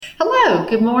Hello,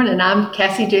 good morning. I'm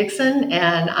Cassie Dixon,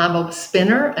 and I'm a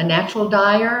spinner, a natural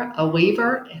dyer, a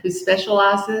weaver who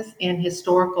specializes in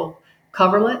historical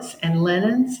coverlets and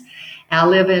linens. I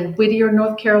live in Whittier,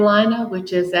 North Carolina,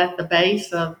 which is at the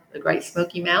base of the Great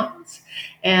Smoky Mountains.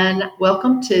 And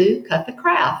welcome to Cut the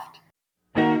Craft.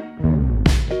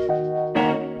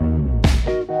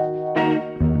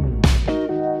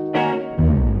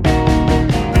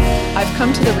 I've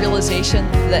come to the realization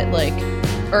that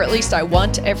or at least I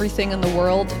want everything in the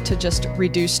world to just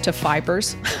reduce to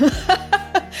fibers.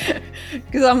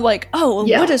 Because I'm like,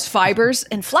 wood is fibers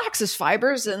and flax is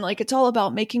fibers, and it's all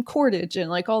about making cordage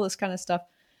and all this kind of stuff.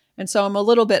 And so I'm a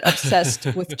little bit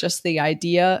obsessed with just the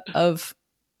idea of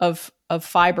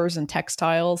fibers and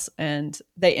textiles, and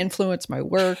they influence my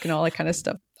work and all that kind of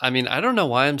stuff. I mean, I don't know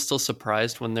why I'm still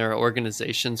surprised when there are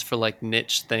organizations for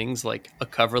niche things, like a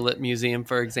coverlet museum,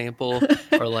 for example,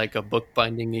 or a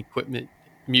bookbinding equipment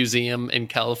museum in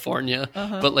California.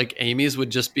 But Amy's would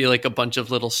just be a bunch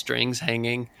of little strings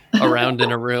hanging around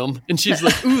in a room. And she's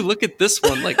like, ooh, look at this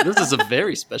one. This is a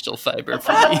very special fiber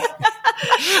for me.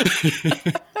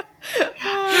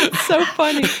 It's so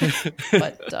funny.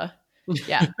 But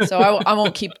yeah, so I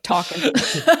won't keep talking.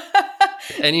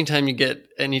 Anytime you get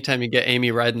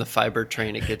Amy riding the fiber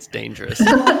train, it gets dangerous.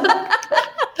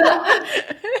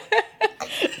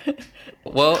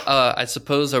 Well, I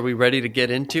suppose, are we ready to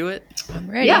get into it? I'm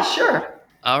ready. Yeah, sure.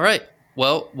 All right.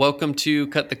 Well, welcome to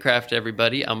Cut the Craft,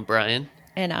 everybody. I'm Brian.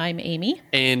 And I'm Amy.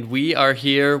 And we are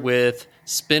here with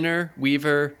spinner,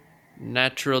 weaver,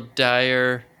 natural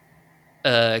dyer,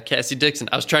 Cassie Dixon.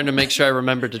 I was trying to make sure I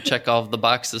remembered to check all of the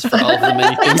boxes for all of the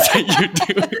many things that you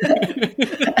do.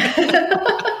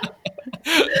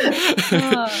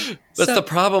 That's the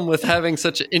problem with having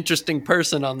such an interesting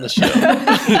person on the show.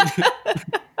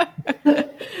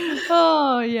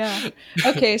 Oh, yeah.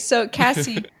 Okay, so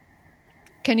Cassie,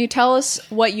 can you tell us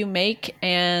what you make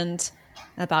and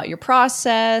about your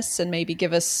process, and maybe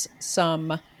give us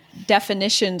some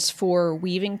definitions for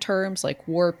weaving terms like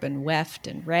warp and weft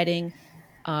and retting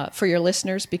for your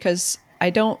listeners? Because I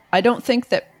don't think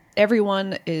that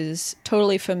everyone is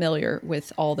totally familiar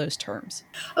with all those terms.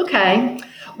 Okay.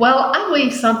 Well, I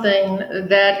weave something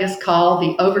that is called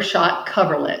the overshot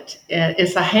coverlet.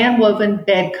 It's a hand-woven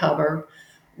bed cover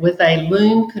with a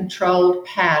loom-controlled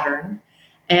pattern.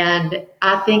 And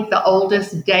I think the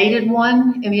oldest dated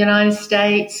one in the United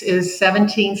States is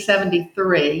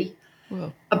 1773.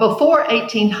 Whoa. Before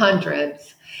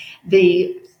 1800s,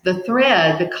 the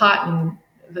thread, the cotton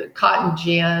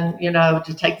gin,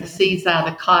 to take the seeds out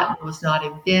of the cotton was not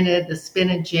invented, the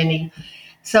spinning jenny.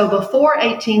 So before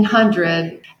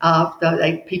 1800,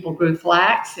 people grew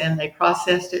flax and they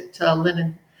processed it to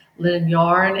linen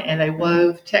yarn, and they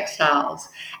wove textiles.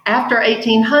 After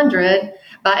 1800,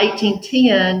 by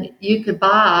 1810, you could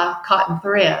buy cotton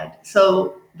thread.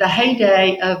 So the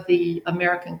heyday of the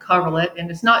American coverlet,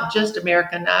 and it's not just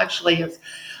American, actually it's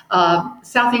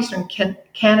southeastern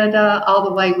Canada, all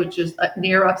the way, which is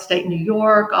near upstate New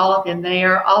York, all up in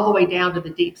there, all the way down to the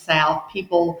deep south,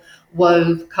 people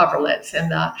wove coverlets. And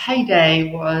the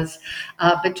heyday was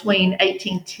between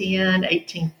 1810,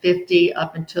 1850,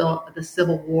 up until the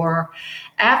Civil War.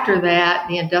 After that,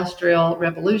 the Industrial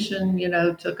Revolution,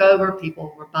 took over.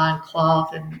 People were buying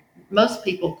cloth, and most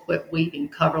people quit weaving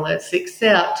coverlets,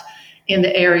 except in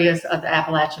the areas of the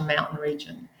Appalachian Mountain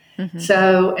region. Mm-hmm.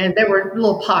 So, and there were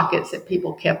little pockets that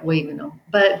people kept weaving them,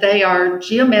 but they are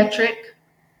geometric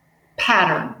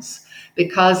patterns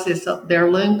because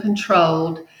they're loom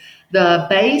controlled. The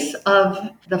base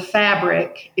of the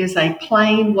fabric is a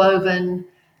plain woven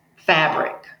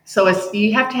fabric. So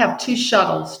you have to have two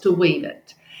shuttles to weave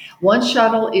it. One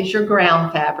shuttle is your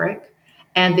ground fabric,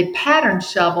 and the pattern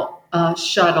shuttle,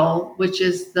 which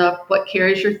is what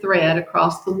carries your thread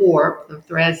across the warp, the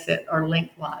threads that are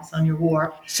lengthwise on your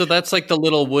warp. So that's the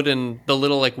little wooden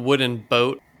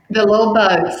boat. The little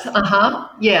boats,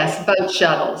 yes, boat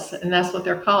shuttles, and that's what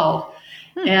they're called.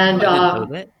 And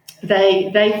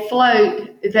they float.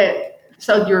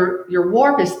 So your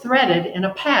warp is threaded in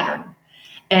a pattern,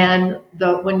 and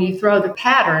when you throw the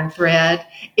pattern thread,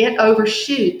 it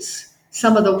overshoots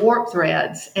some of the warp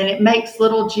threads, and it makes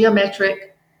little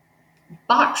geometric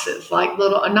boxes,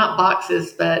 not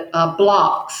boxes, but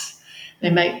blocks. They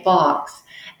make blocks,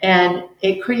 and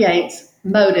it creates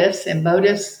motifs, and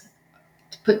motifs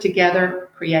put together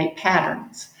create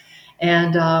patterns.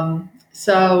 And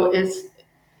so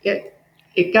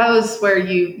it goes where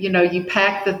you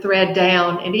pack the thread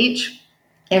down, and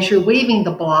as you're weaving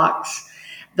the blocks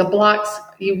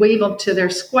you weave them to their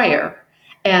square,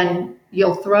 and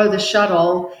you'll throw the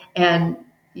shuttle, and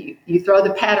you throw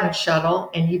the pattern shuttle,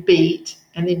 and you beat,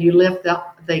 and then you lift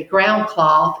the ground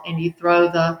cloth and you throw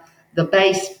the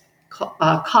base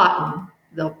cotton.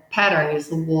 The pattern is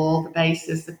the wool, the base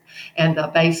is and the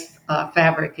base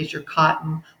fabric is your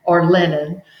cotton or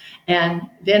linen. And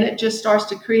then it just starts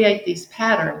to create these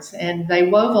patterns, and they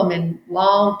wove them in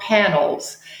long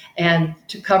panels and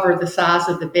to cover the size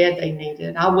of the bed they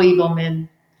needed. I weave them in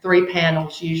 3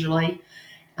 panels usually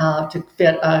to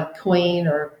fit a queen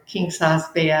or king size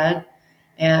bed.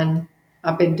 And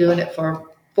I've been doing it for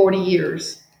 40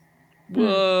 years.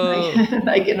 Whoa.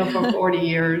 Making them for 40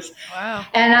 years. Wow.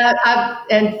 And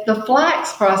and the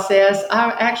flax process,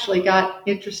 I actually got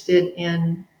interested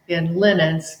in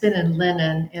linen, spinning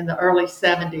linen in the early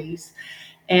 70s.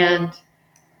 And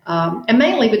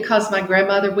mainly because my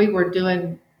grandmother, we were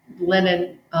doing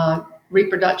linen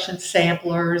reproduction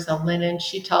samplers on linen.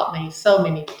 She taught me so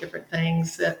many different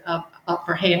things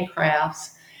for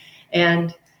handcrafts.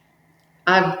 And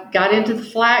I got into the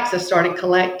flax. I started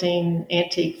collecting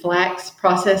antique flax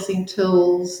processing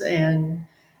tools, and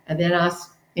then I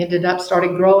ended up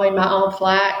started growing my own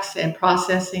flax and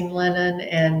processing linen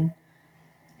and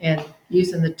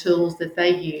using the tools that they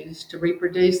use to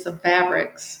reproduce some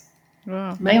fabrics.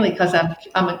 Wow. Mainly because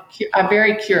I'm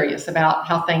very curious about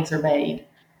how things are made.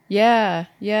 Yeah,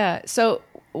 yeah. So,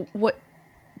 what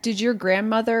did your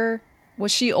grandmother?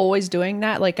 Was she always doing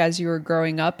that, like as you were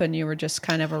growing up and you were just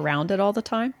kind of around it all the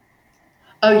time?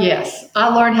 Oh, yes. I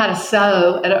learned how to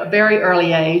sew at a very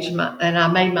early age, and I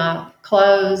made my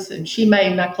clothes, and she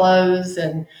made my clothes,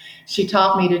 and she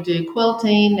taught me to do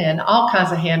quilting and all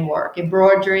kinds of handwork,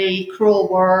 embroidery, crewel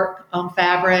work on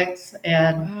fabrics,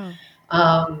 and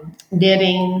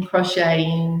knitting,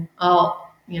 crocheting,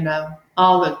 all the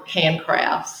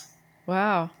handcrafts.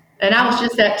 Wow. And I was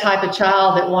just that type of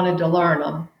child that wanted to learn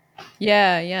them.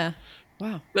 Yeah, yeah.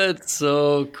 Wow. That's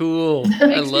so cool.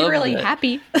 Makes me really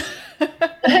happy.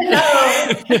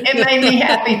 It made me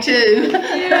happy too.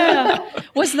 Yeah.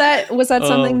 Was that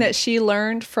something that she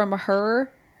learned from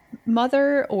her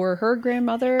mother or her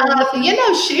grandmother?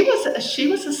 She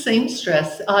was a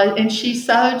seamstress, and she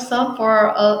sewed some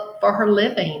for her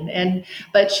living.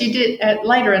 But she did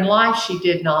later in life. She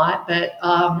did not,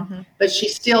 but she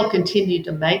still continued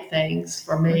to make things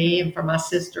for me and for my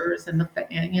sisters, and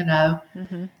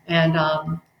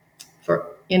for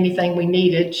anything we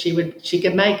needed, she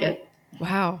could make it.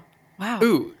 Wow.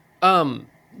 Ooh.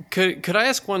 Could I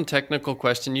ask one technical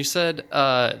question? You said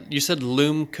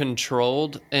loom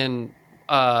controlled and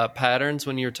patterns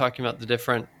when you were talking about the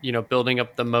different, building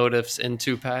up the motifs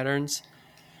into patterns.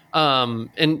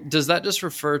 And does that just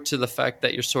refer to the fact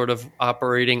that you're sort of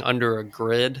operating under a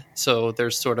grid? So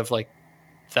there's sort of like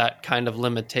that kind of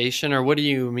limitation, or what do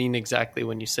you mean exactly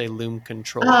when you say loom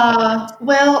controlled?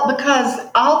 Well, because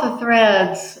all the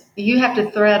threads, you have to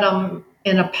thread them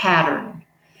in a pattern.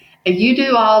 And you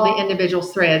do all the individual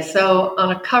threads. So on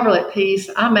a coverlet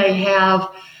piece, I may have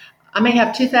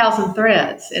 2,000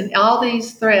 threads, and all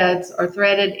these threads are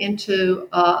threaded into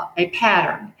a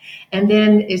pattern. And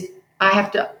then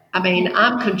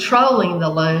I'm controlling the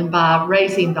loom by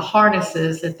raising the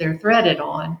harnesses that they're threaded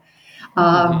on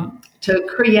to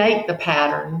create the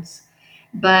patterns.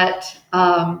 But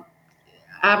I'm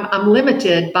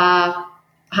limited by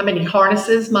how many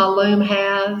harnesses my loom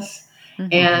has.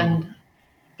 And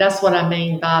that's what I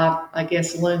mean by, I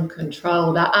guess, loom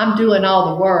controlled. I'm doing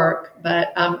all the work,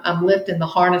 but I'm lifting the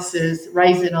harnesses,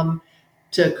 raising them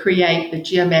to create the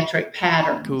geometric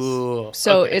patterns. Cool.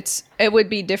 So it would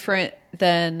be different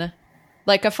than,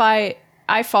 like, if I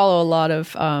follow a lot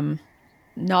of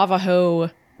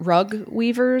Navajo rug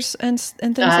weavers and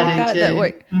things like that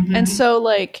work. And so,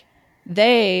 like,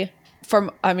 my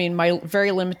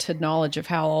very limited knowledge of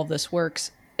how all this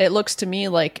works, it looks to me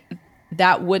like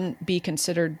that wouldn't be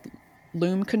considered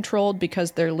loom controlled,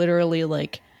 because they're literally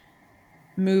like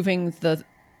moving the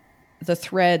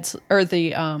threads or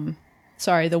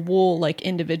the wool like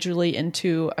individually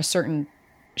into a certain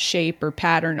shape or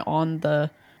pattern on the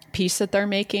piece that they're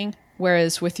making.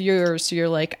 Whereas with yours, you're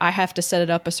like, I have to set it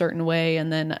up a certain way,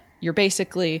 and then you're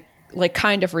basically like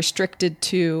kind of restricted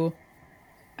to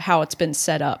how it's been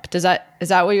set up. Is that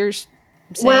what you're saying?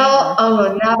 Well,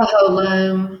 on a Navajo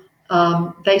loom,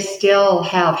 they still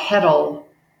have heddle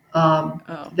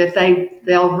that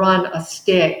they'll run a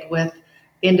stick with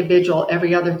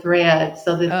every other thread,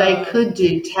 so that they could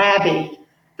do tabby.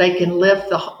 They can lift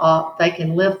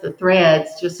the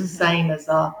threads just the same as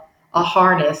a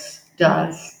harness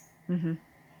does. Okay.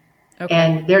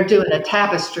 And they're doing a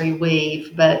tapestry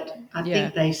weave, but I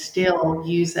think they still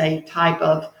use a type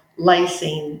of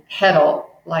lacing heddle,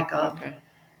 like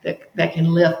that can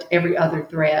lift every other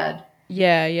thread.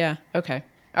 Yeah. Okay.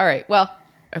 All right. Well,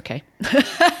 okay.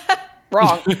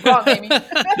 Wrong, Amy. No,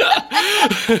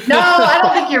 I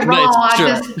don't think you're wrong.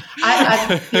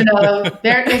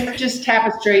 It's just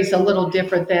tapestry is a little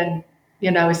different than,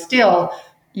 it's still,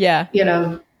 yeah,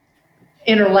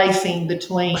 interlacing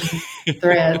between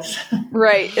threads.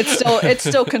 Right. It's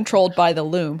still controlled by the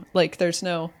loom. Like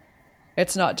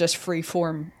it's not just free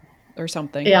form or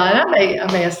something. Yeah, and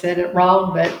I may have said it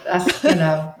wrong, but I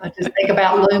just think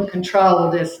about loom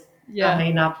controlled as,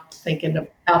 I'm thinking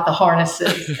about the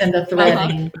harnesses and the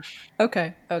threading.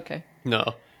 Okay.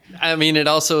 No. I mean, it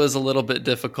also is a little bit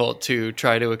difficult to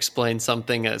try to explain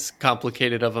something as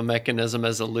complicated of a mechanism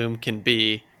as a loom can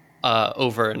be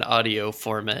over an audio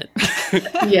format.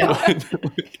 Yeah.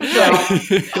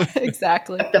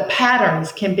 Exactly. The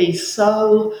patterns can be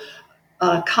so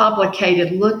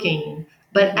complicated looking,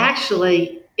 but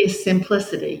actually it's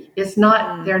simplicity. It's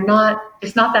not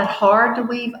that hard to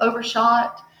weave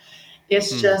overshot.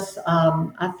 It's just,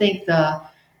 I think the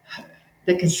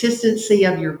consistency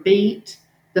of your beat,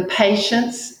 the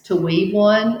patience to weave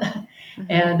one.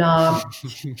 And,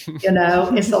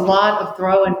 it's a lot of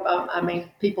throwing.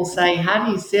 People say, how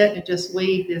do you sit and just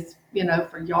weave this,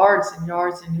 for yards and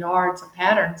yards and yards of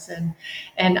patterns?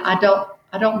 And I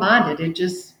don't mind it.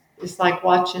 It's like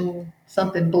watching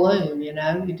something bloom, you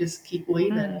just keep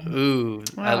weaving. Ooh,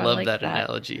 I love like that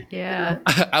analogy. Yeah.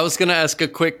 I was going to ask a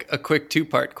quick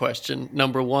 2-part question.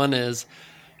 Number one is,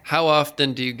 how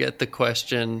often do you get the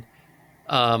question,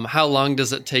 how long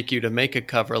does it take you to make a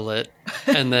coverlet?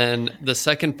 And then the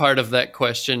second part of that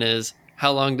question is,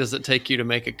 how long does it take you to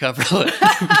make a coverlet?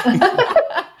 I'm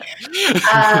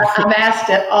asked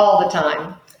it all the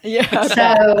time. Yeah.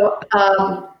 So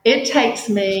it takes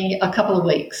me a couple of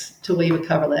weeks to weave a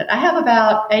coverlet. I have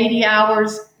about 80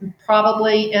 hours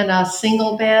probably in a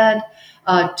single bed,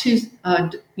 just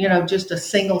a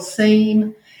single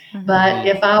seam. Mm-hmm. But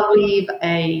if I weave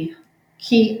a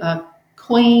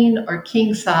queen or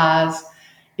king size,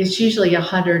 it's usually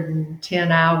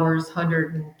 110 hours,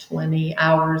 120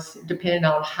 hours, depending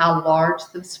on how large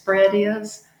the spread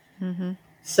is. Mm-hmm.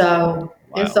 So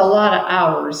it's a lot of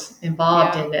hours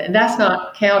involved in it. And that's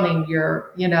not counting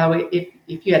your, if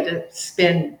you had to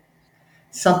spend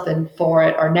something for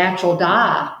it or natural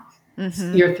dye,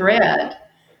 your thread.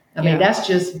 I mean, that's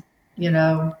just,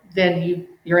 then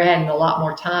you're adding a lot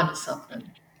more time to something.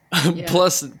 Yeah.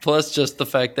 Plus just the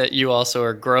fact that you also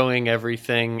are growing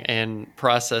everything and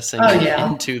processing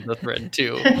into the thread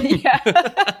too.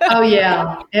 Oh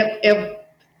yeah.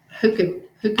 Who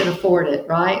could afford it,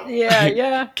 right?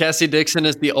 Yeah. Cassie Dixon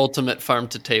is the ultimate farm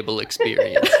to table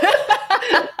experience.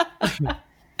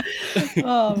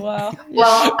 Oh wow.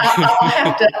 Well,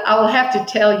 I will have to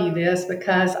tell you this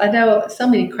because I know so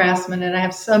many craftsmen and I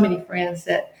have so many friends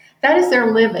that is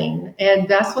their living and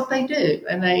that's what they do.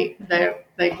 And they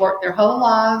work their whole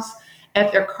lives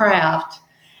at their craft.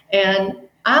 And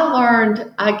I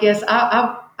learned, I guess,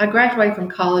 I graduated from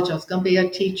college. I was going to be a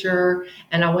teacher,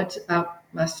 and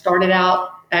I started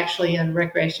out actually in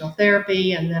recreational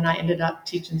therapy, and then I ended up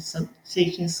teaching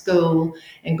school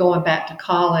and going back to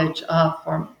college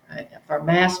for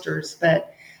master's.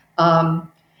 But I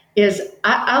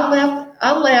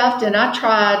left and I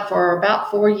tried for about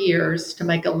 4 years to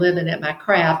make a living at my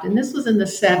craft. And this was in the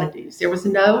 70s. There was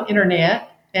no internet,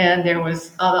 and there was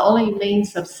the only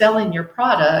means of selling your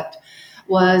product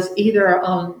was either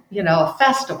on, a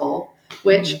festival,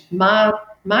 which my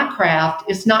craft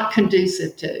is not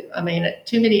conducive to. I mean,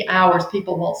 too many hours,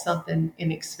 people want something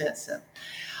inexpensive.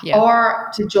 Yeah.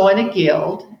 Or to join a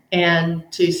guild and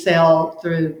to sell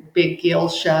through big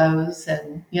guild shows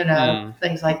and,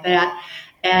 things like that.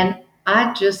 And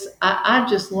I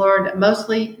just learned,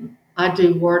 mostly I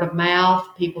do word of mouth.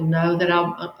 People know that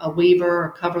I'm a weaver,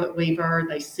 a coverlet weaver.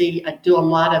 They see I do a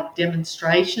lot of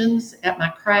demonstrations at my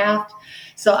craft.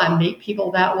 So I meet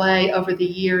people that way over the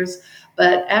years.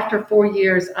 But after 4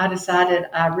 years, I decided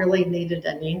I really needed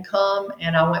an income,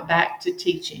 and I went back to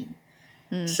teaching.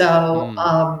 So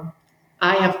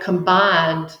I have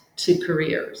combined 2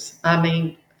 careers. I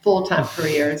mean, full-time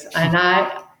careers. And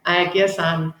I guess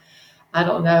I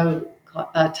don't know,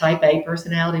 type A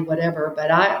personality, whatever, but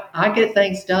I get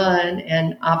things done.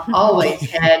 And I've always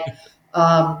had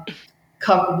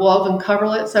woven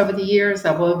coverlets over the years.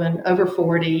 I've woven over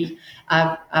 40.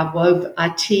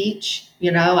 I teach,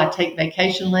 I take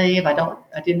vacation leave.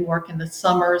 I didn't work in the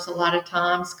summers a lot of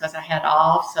times because I had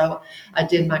off. So I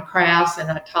did my crafts and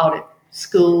I taught at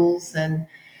schools. And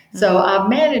so I've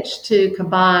managed to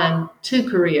combine 2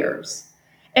 careers.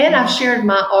 And I've shared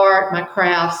my art, my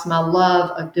crafts, my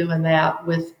love of doing that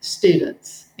with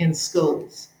students in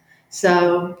schools.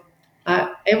 So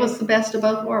it was the best of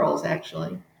both worlds,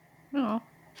 actually. Oh,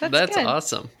 That's good.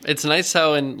 awesome. It's nice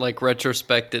how in like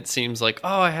retrospect it seems like,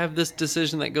 oh, I have this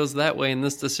decision that goes that way and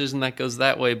this decision that goes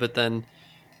that way, but then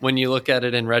when you look at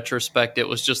it in retrospect, it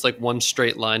was just like one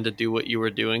straight line to do what you were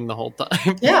doing the whole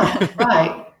time. Yeah,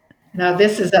 right. Now,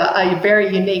 this is a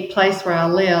very unique place where I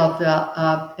live.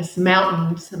 It's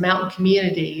mountains, mountain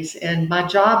communities, and my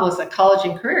job was a college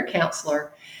and career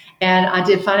counselor. And I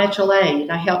did financial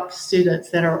aid. I helped students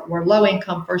that were low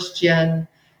income, first gen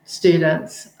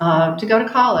students to go to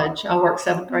college. I worked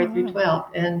seventh grade through 12th.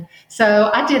 And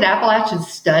so I did Appalachian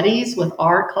studies with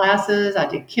art classes. I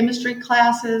did chemistry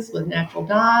classes with natural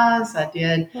dyes. I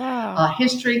did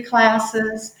history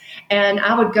classes. And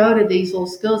I would go to these little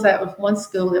schools. That was one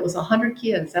school that was 100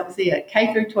 kids. That was it,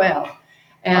 K through 12.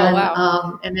 And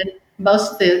and then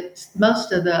most of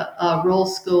the rural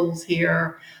schools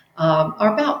here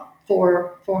are about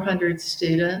 400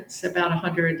 students, about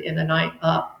 100 in the ninth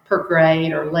per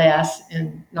grade or less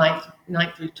in ninth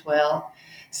through 12.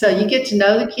 So you get to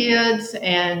know the kids,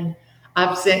 and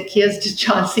I've sent kids to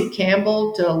John C.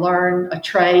 Campbell to learn a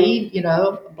trade,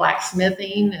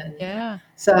 blacksmithing. And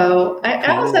so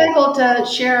I was able to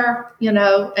share,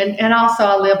 and also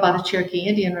I live by the Cherokee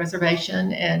Indian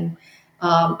Reservation, and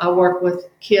I work with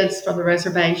kids from the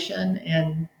reservation,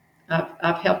 and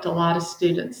I've helped a lot of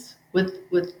students with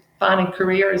finding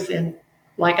careers in,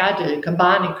 like I do,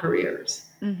 combining careers.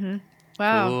 Mm-hmm.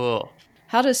 Wow. Cool.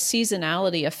 How does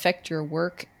seasonality affect your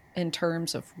work in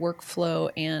terms of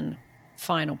workflow and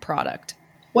final product?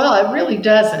 Well, it really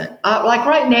doesn't. Like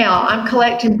right now, I'm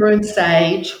collecting broom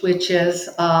sage, which is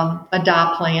a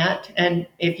dye plant. And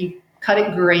if you cut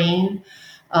it green,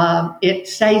 it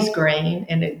stays green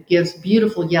and it gives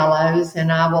beautiful yellows.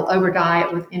 And I will over dye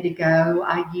it with indigo.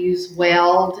 I use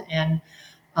weld and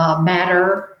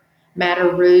madder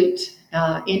root,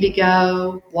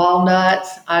 indigo,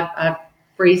 walnuts. I'm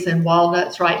freezing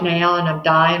walnuts right now, and I'm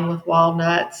dyeing with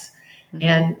walnuts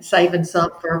and saving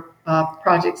some for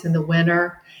projects in the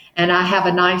winter. And I have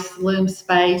a nice loom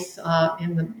space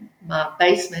in my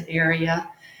basement area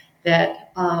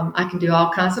that I can do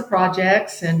all kinds of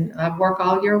projects, and I work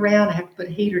all year round. I have to put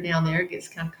a heater down there. It gets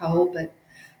kind of cold,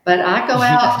 but I go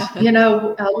out,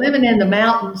 living in the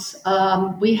mountains.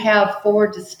 We have 4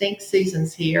 distinct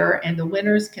seasons here, and the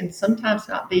winters can sometimes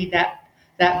not be that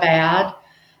bad,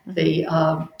 the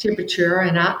temperature.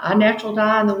 And I natural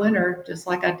dye in the winter, just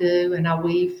like I do, and I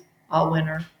weave all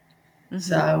winter. Mm-hmm.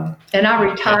 So, and I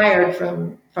retired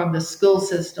from the school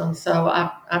system, so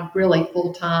I'm really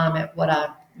full time at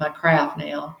my craft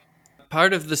now.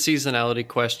 Part of the seasonality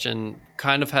question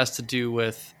kind of has to do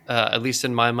with, at least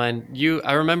in my mind,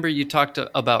 I remember you talked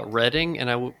about retting,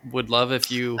 and I would love if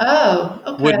you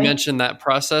would mention that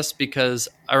process, because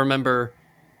I remember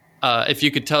if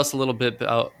you could tell us a little bit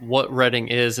about what retting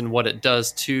is and what it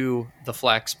does to the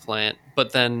flax plant,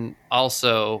 but then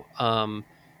also I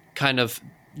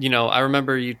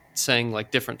remember you saying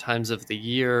like different times of the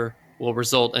year will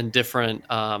result in different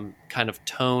kind of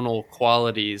tonal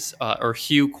qualities or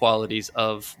hue qualities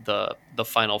of the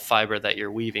final fiber that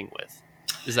you're weaving with.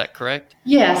 Is that correct?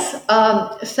 Yes.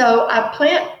 So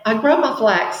I grow my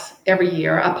flax every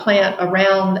year. I plant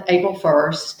around April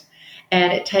 1st,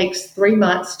 and it takes 3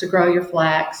 months to grow your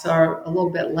flax, or a little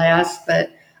bit less,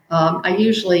 but I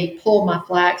usually pull my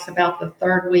flax about the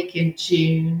 3rd week in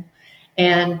June,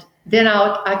 and then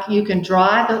you can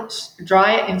dry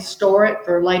it and store it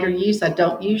for later use. I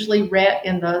don't usually ret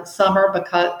in the summer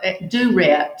because dew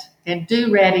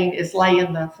retting is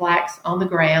laying the flax on the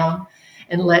ground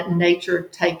and letting nature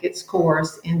take its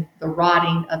course in the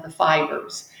rotting of the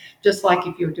fibers. Just like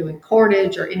if you're doing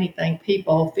cordage or anything,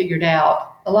 people figured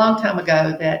out a long time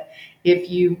ago that if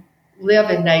you live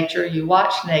in nature, you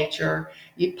watch nature,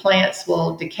 plants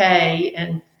will decay,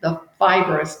 and the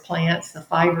fibrous plants, the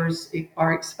fibers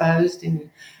are exposed. And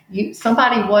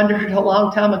somebody wondered a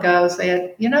long time ago,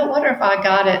 said, what if I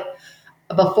got it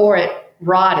before it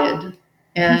rotted,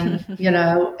 and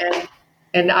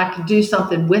and I could do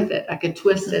something with it. I could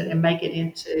twist it and make it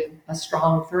into a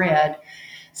strong thread.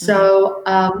 So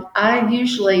I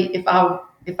usually, if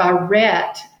I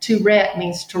ret, to ret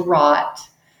means to rot.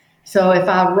 So if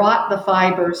I rot the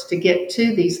fibers to get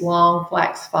to these long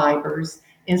flax fibers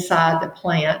inside the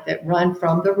plant that run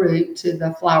from the root to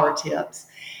the flower tips,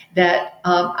 that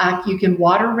you can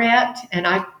water ret, and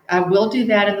I will do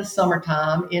that in the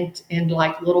summertime in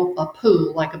like a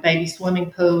pool, like a baby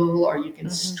swimming pool, or you can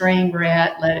stream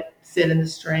ret, let it sit in the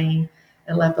stream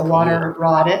and let the water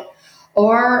rot it.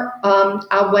 Or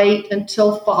I wait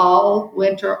until fall,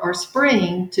 winter, or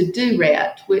spring to dew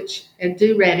ret, and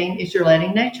dew retting is you're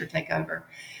letting nature take over.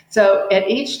 So at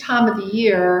each time of the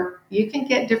year, you can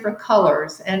get different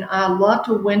colors, and I love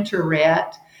to winter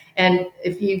ret. And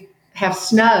if you have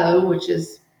snow, which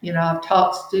is, I've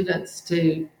taught students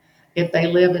to, if they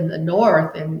live in the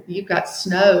north and you've got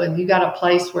snow and you got a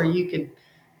place where you could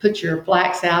put your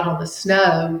flax out on the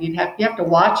snow, you have to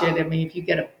watch it. I mean, if you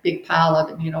get a big pile of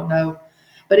it and you don't know.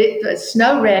 But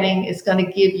snow retting is going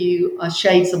to give you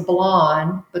shades of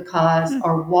blonde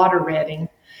or water retting.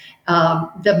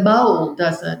 The mold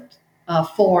doesn't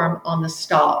form on the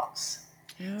stalks.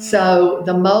 Yeah. So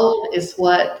the mold is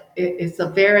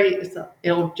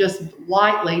it'll just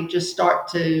lightly just start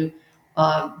to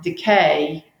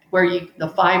decay where the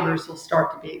fibers will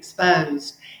start to be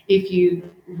exposed. If you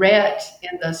ret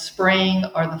in the spring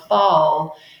or the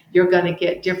fall, you're going to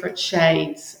get different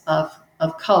shades of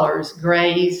colors,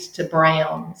 grays to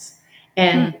browns.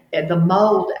 And the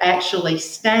mold actually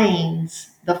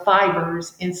stains the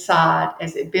fibers inside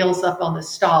as it builds up on the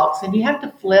stalks. And you have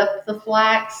to flip the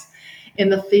flax in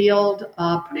the field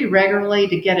pretty regularly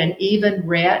to get an even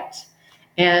ret.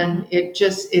 And it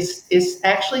just is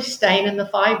actually staining the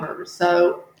fibers.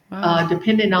 So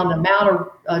depending on the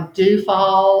amount of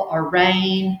dewfall or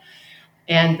rain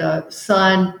and the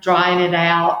sun drying it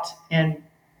out, and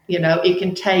it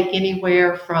can take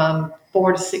anywhere from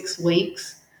 4 to 6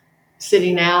 weeks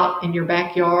sitting out in your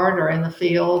backyard or in the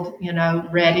field,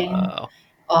 retting. Wow.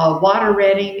 Water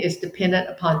retting is dependent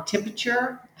upon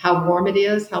temperature, how warm it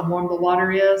is, how warm the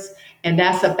water is. And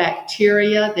that's a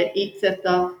bacteria that eats at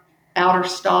the outer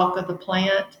stalk of the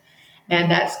plant. And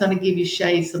that's going to give you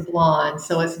shades of blonde.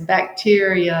 So it's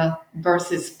bacteria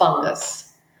versus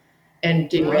fungus and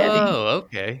dew retting. Oh,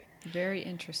 okay. Very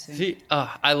interesting. See,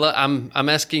 I'm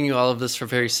asking you all of this for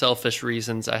very selfish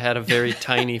reasons. I had a very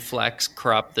tiny flax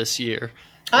crop this year.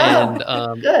 And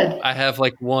good. I have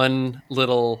like one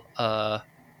little, I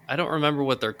don't remember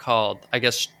what they're called. I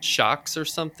guess shocks or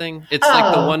something. It's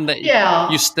like the one that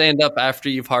you stand up after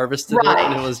you've harvested it.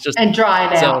 And it was just and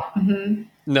dry it out. Mm-hmm.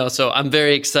 No, so I'm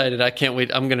very excited. I can't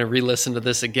wait. I'm going to re-listen to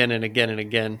this again and again and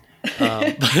again.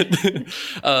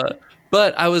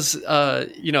 But I was, I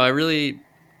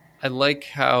like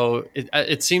how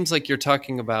it seems like you're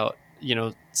talking about,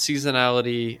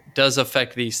 seasonality does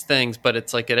affect these things, but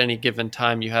it's like at any given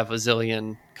time you have a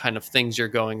zillion kind of things you're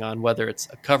going on, whether it's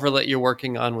a coverlet you're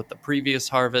working on with the previous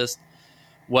harvest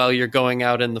while you're going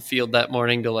out in the field that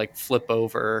morning to like flip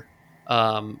over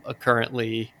a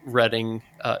currently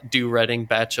dew retting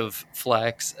batch of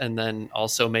flax, and then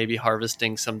also maybe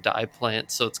harvesting some dye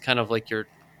plants. So it's kind of like you're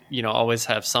always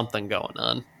have something going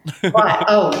on. Right.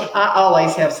 Oh, I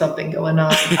always have something going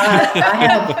on. I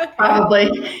have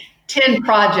probably 10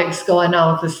 projects going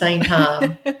on at the same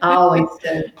time. I always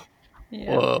do.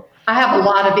 Yeah. Whoa. I have a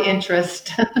lot of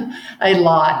interest, a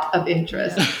lot of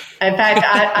interest. In fact,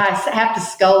 I have to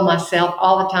scold myself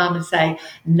all the time and say,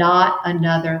 not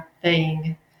another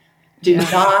thing. Do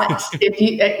not, if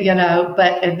you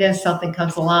but and then something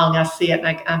comes along, I see it,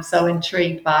 and I'm so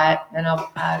intrigued by it, and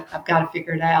I've got to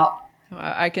figure it out.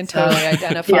 I can totally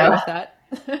identify with that.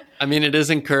 I mean, it is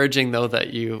encouraging though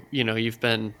that you've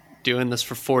been doing this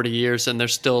for 40 years, and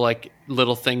there's still like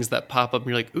little things that pop up, and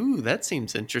you're like, ooh, that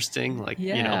seems interesting. Like,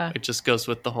 it just goes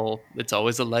with the whole. It's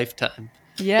always a lifetime.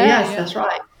 Yeah. Yes, that's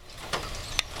right.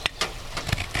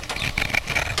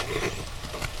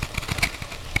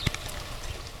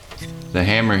 The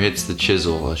hammer hits the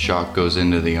chisel, a shock goes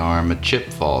into the arm, a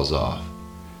chip falls off.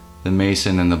 The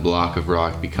mason and the block of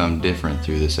rock become different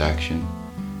through this action.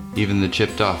 Even the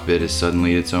chipped off bit is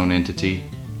suddenly its own entity.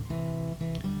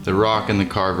 The rock and the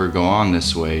carver go on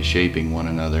this way, shaping one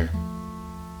another.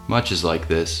 Much is like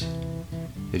this.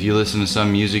 If you listen to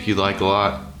some music you like a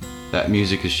lot, that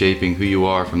music is shaping who you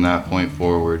are from that point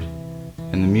forward.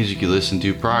 And the music you listened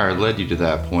to prior led you to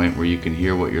that point where you can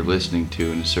hear what you're listening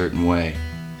to in a certain way.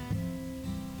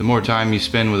 The more time you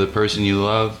spend with a person you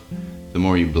love, the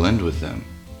more you blend with them.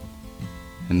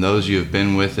 And those you have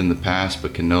been with in the past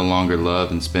but can no longer love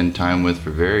and spend time with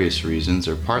for various reasons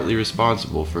are partly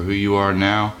responsible for who you are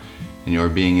now and your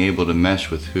being able to mesh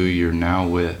with who you're now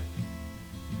with.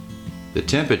 The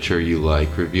temperature you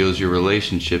like reveals your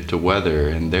relationship to weather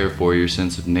and therefore your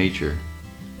sense of nature.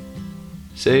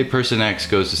 Say person X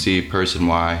goes to see person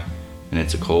Y and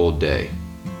it's a cold day.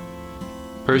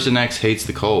 Person X hates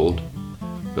the cold,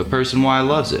 but person Y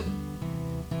loves it.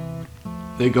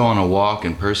 They go on a walk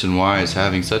and person Y is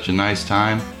having such a nice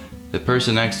time that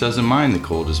person X doesn't mind the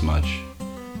cold as much.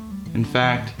 In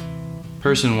fact,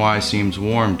 person Y seems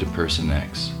warm to person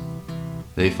X.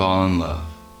 They fall in love.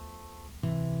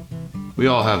 We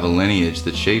all have a lineage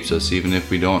that shapes us even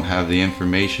if we don't have the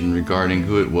information regarding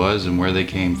who it was and where they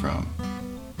came from.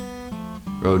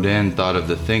 Rodin thought of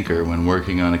the thinker when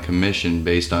working on a commission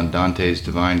based on Dante's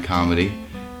Divine Comedy,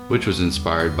 which was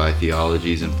inspired by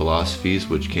theologies and philosophies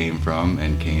which came from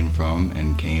and came from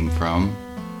and came from.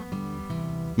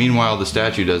 Meanwhile, the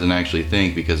statue doesn't actually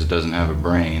think because it doesn't have a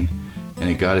brain, and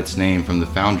it got its name from the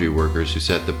foundry workers who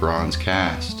set the bronze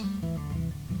cast.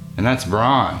 And that's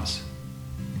bronze.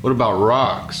 What about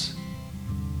rocks?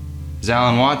 As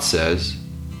Alan Watts says,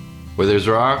 where there's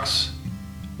rocks,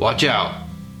 watch out.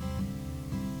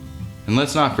 And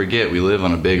let's not forget we live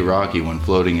on a big rocky one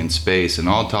floating in space, and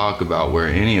all talk about where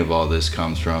any of all this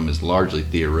comes from is largely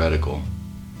theoretical.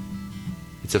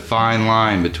 It's a fine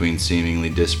line between seemingly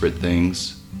disparate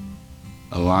things,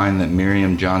 a line that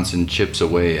Miriam Johnson chips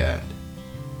away at.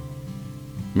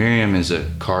 Miriam is a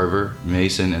carver,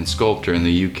 mason, and sculptor in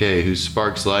the UK who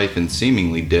sparks life in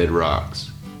seemingly dead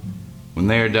rocks. When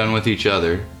they are done with each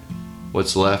other,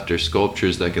 what's left are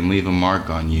sculptures that can leave a mark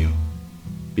on you,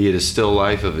 be it a still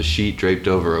life of a sheet draped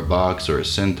over a box or a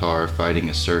centaur fighting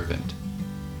a serpent.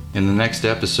 In the next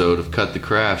episode of Cut the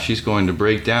Craft, she's going to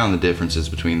break down the differences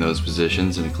between those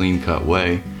positions in a clean-cut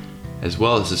way, as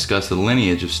well as discuss the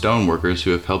lineage of stoneworkers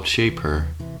who have helped shape her.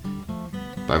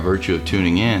 By virtue of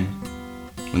tuning in,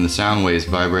 when the sound waves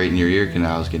vibrate in your ear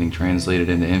canals getting translated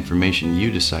into information you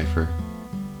decipher,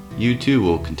 you too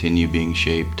will continue being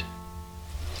shaped.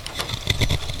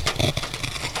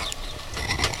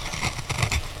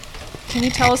 Can you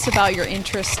tell us about your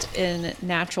interest in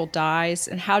natural dyes,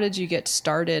 and how did you get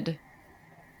started,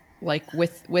 like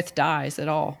with dyes at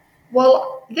all?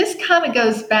 Well, this kind of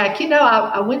goes back.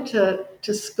 I went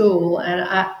to school, and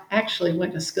I actually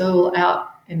went to school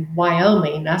out in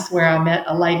Wyoming. That's where I met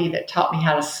a lady that taught me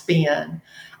how to spin.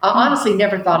 I honestly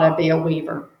never thought I'd be a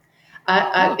weaver.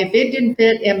 If it didn't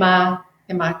fit in my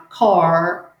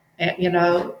car,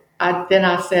 then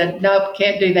I said, nope,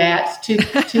 can't do that.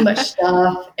 It's too much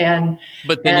stuff.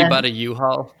 But then you bought a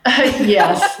U-Haul.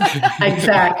 Yes,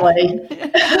 exactly.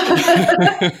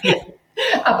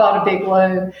 I bought a big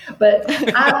loom. But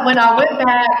when I went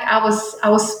back, I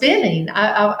was spinning.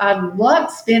 I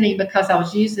loved spinning because I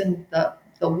was using the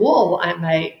wool I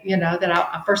made. That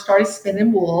I first started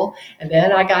spinning wool, and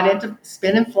then I got into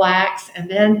spinning flax, and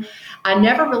then I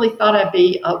never really thought I'd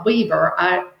be a weaver.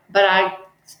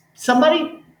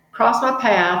 Somebody crossed my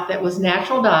path that was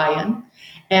natural dyeing,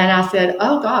 and I said,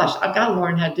 oh gosh, I've got to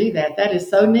learn how to do that. That is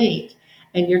so neat.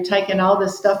 And you're taking all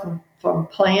this stuff from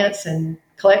plants and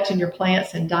collecting your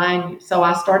plants and dyeing. So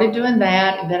I started doing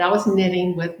that, and then I was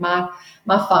knitting with my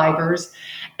fibers.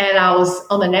 And I was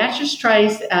on the Natchez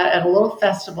Trace at a little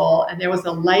festival, and there was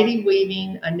a lady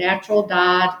weaving a natural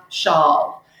dyed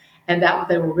shawl, and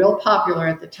they were real popular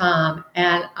at the time.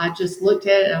 And I just looked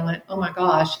at it and I went, oh my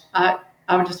gosh.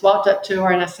 I just walked up to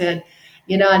her and I said,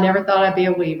 I never thought I'd be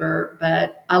a weaver,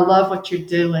 but I love what you're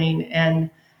doing, and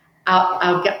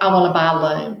I want to buy a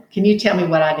loom. Can you tell me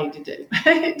what I need to do?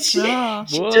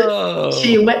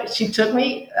 She took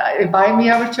me, invited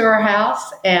me over to her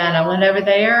house, and I went over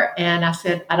there and I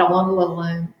said, I don't want a little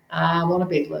loom. I want a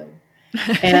big loom.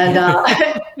 And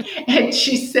and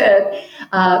she said,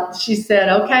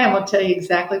 okay, I'm going to tell you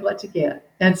exactly what to get.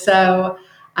 And so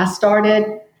I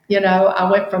started. I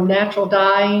went from natural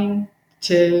dyeing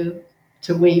to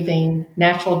weaving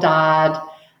natural dyed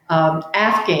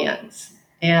Afghans,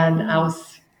 and I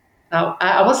was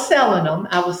selling them.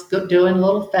 I was doing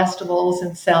little festivals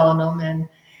and selling them, and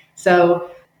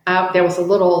so there was a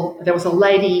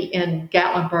lady in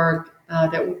Gatlinburg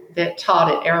that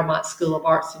taught at Aramont School of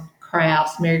Arts and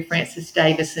Crafts, Mary Frances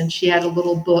Davison. She had a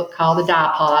little book called The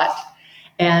Dye Pot,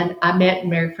 and I met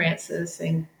Mary Frances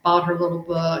and bought her little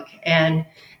book, and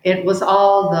it was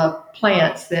all the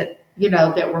plants that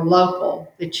were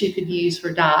local that you could use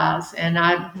for dyes. And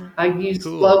I used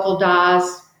local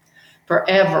dyes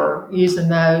forever, using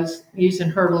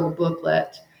her little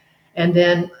booklet. And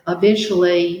then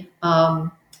eventually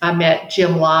I met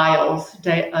Jim Lyles.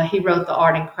 He wrote The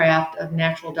Art and Craft of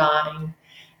Natural Dyeing,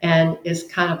 and is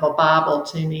kind of a Bible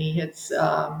to me. It's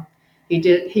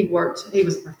he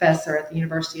was a professor at the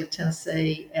University of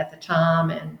Tennessee at the time,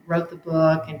 and wrote the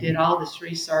book and did all this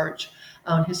research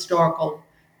on historical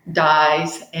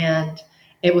dyes. And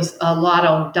it was a lot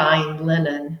on dyeing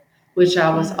linen, which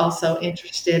I was also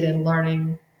interested in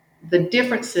learning the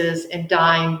differences in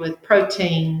dyeing with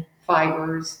protein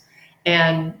fibers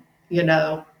and,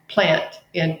 plant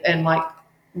and like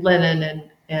linen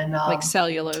and like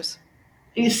cellulose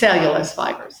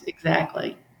fibers.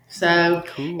 Exactly. So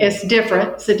It's different.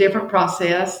 It's a different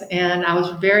process. And I was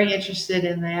very interested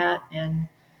in that. And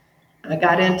I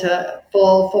got into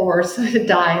full force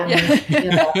dyeing.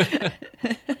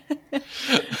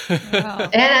 Wow.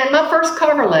 And my first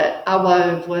coverlet I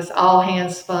wove was all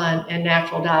hand spun and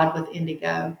natural dyed with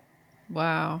indigo.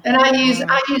 Wow. And I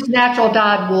use natural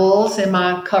dyed wools in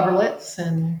my coverlets,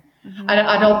 and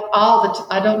I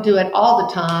don't do it all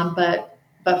the time, but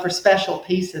for special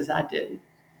pieces I do.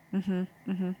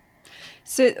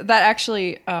 So that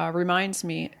actually reminds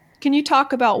me. Can you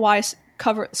talk about why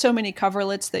so many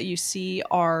coverlets that you see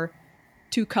are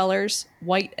two colors,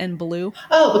 white and blue?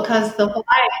 Oh, because the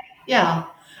white, yeah,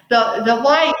 the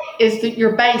white is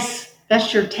your base.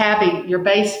 That's your tabby, your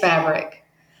base fabric,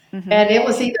 and it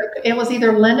was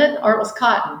either linen or it was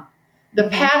cotton. The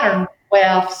pattern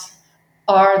wefts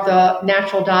are the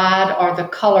natural dyed or the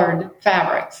colored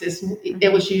fabrics.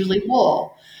 It was usually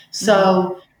wool,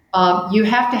 so you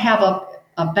have to have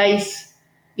a base,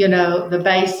 the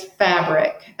base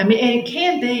fabric. I mean, and it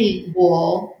can be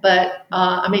wool, but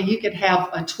I mean, you could have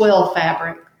a twill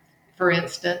fabric, for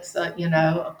instance, a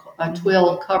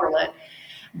twill coverlet.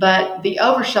 But the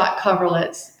overshot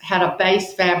coverlets had a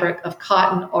base fabric of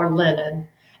cotton or linen,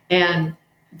 and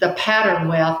the pattern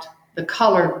weft, the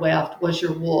colored weft, was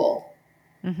your wool.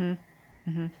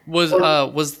 Was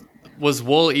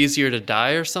wool easier to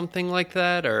dye or something like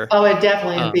that, or? Oh, it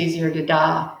definitely is easier to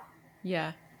dye.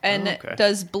 Yeah. And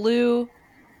does blue,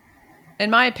 in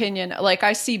my opinion, like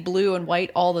I see blue and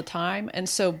white all the time. And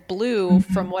so blue,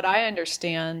 from what I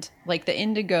understand, like the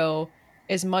indigo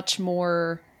is much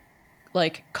more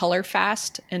like color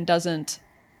fast and doesn't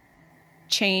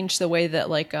change the way that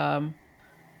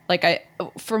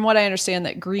from what I understand,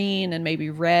 that green and maybe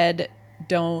red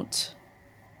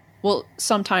will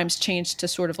sometimes change to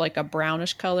sort of like a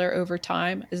brownish color over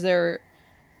time. Is there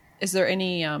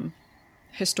any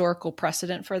historical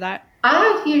precedent for that?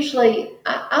 I'll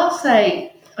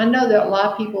say, I know that a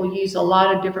lot of people use a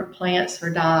lot of different plants for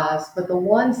dyes, but the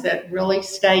ones that really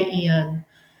stay in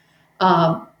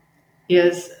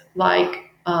is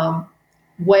like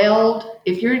weld.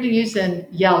 If you're using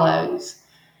yellows,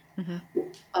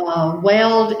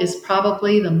 weld is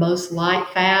probably the most light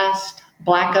fast.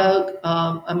 Black oak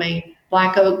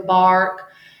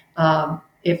bark.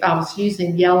 If I was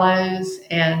using yellows,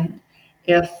 and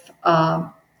if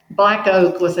black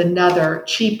oak was another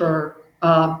cheaper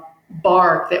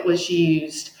bark that was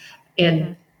used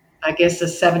in, I guess, the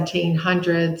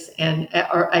 1700s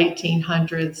or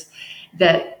 1800s,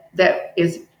 that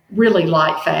is really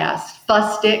light fast,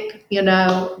 fustic,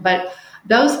 but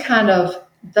those kind of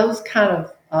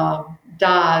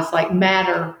dyes, like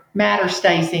madder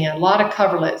stays in. A lot of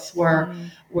coverlets were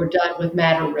done with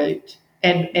madder root,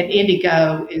 and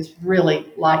indigo is really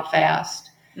light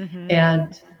fast.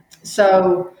 And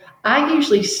so I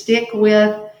usually stick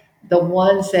with the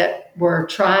ones that were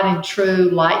tried and true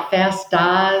light fast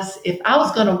dyes. If I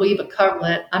was going to weave a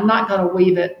coverlet, I'm not going to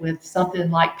weave it with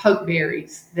something like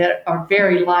pokeberries that are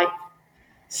very light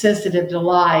sensitive to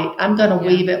light. I'm going to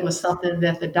weave it with something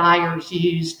that the dyers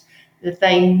used, that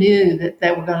they knew that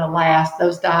they were going to last.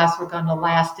 Those dyes were going to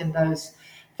last in those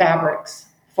fabrics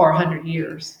for 100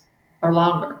 years or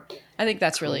longer. I think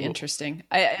that's really interesting.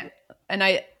 I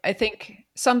think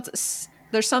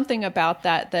there's something about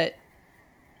that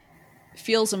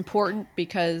feels important,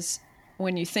 because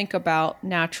when you think about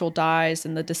natural dyes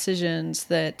and the decisions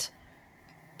that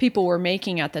people were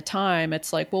making at the time,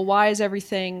 it's like, well, why is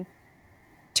everything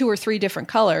 2 or 3 different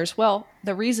colors? Well,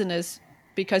 the reason is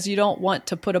because you don't want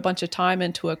to put a bunch of time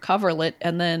into a coverlet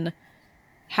and then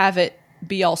have it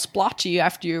be all splotchy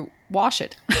after you wash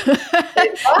it. You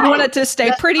want it to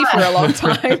stay pretty for a long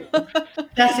time.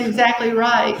 That's exactly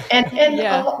right. And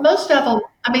most of them,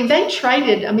 I mean, they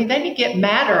could get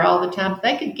madder all the time.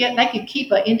 They could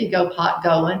keep an indigo pot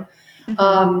going.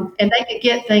 And they could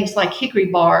get things like hickory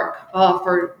bark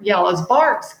for yellows.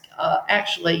 Barks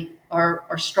actually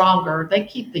are stronger. They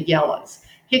keep the yellows.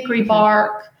 Hickory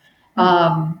bark,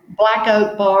 black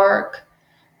oak bark,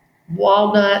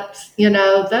 walnuts,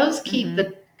 those keep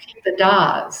the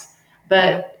dyes.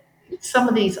 But some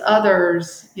of these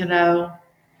others, I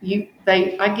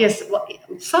guess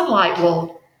sunlight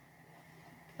will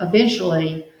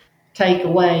eventually take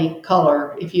away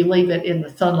color if you leave it in the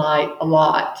sunlight a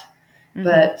lot.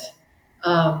 But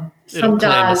some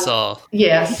dyes,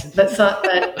 yes, but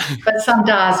some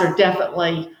dyes are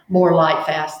definitely more light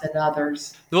fast than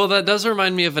others. Well, that does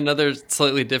remind me of another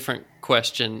slightly different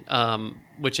question,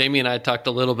 which Amy and I talked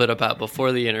a little bit about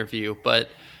before the interview. But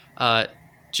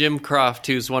Jim Croft,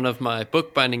 who's one of my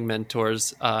bookbinding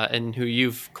mentors and who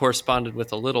you've corresponded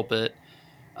with a little bit,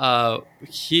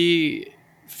 he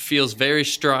feels very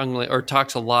strongly, or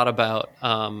talks a lot about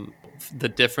the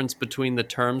difference between the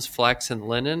terms flax and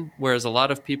linen, whereas a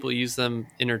lot of people use them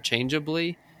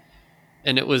interchangeably.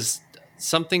 And it was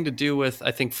something to do with,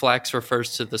 I think flax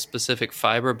refers to the specific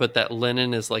fiber, but that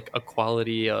linen is like a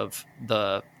quality of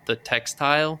the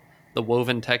textile the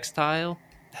woven textile.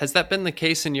 Has that been the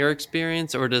case in your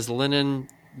experience, or does linen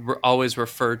always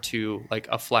refer to like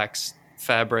a flax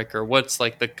fabric, or what's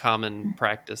like the common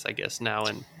practice, I guess, now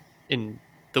in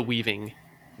the weaving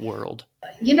world?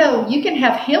 You can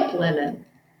have hemp linen.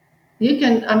 You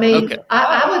can, I mean, Okay.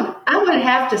 I would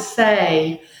have to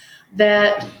say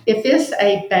that if it's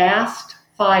a bast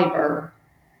fiber,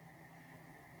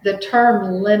 the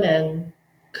term linen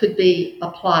could be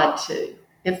applied to.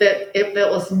 If it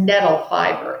was nettle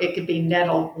fiber, it could be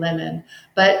nettle linen.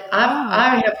 But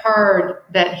I have heard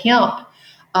that hemp,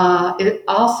 it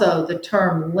also the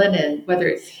term linen, whether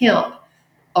it's hemp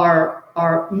or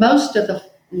most of the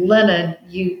linen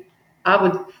I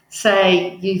would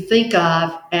say you think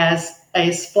of as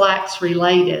flax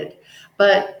related,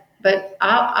 but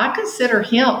I consider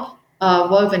hemp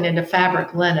woven into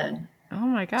fabric linen. Oh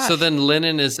my gosh. So then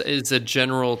linen is a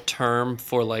general term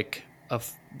for like a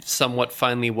somewhat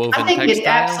finely woven I think textile? it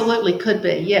absolutely could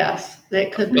be. Yes,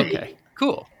 it could be. Okay,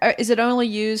 cool. Is it only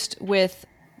used with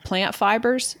plant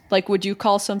fibers? Like, would you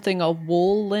call something a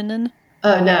wool linen?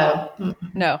 Oh, no.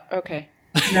 No. Okay.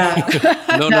 No.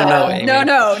 No, Amy. No.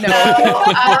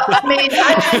 I mean,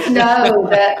 I just know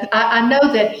that I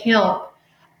know that hemp.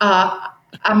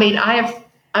 I mean,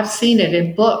 I've seen it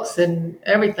in books and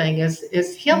everything.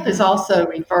 Is hemp is also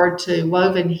referred to.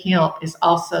 Woven hemp is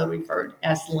also referred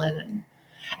as linen.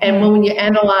 And when you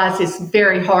analyze, it's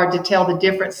very hard to tell the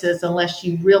differences unless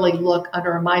you really look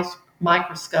under a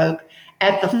microscope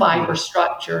at the fiber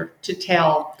structure to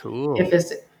tell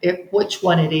which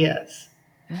one it is.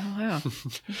 Oh,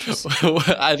 wow.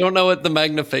 I don't know what the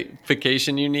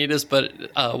magnification you need is, but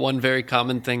one very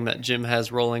common thing that Jim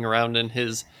has rolling around in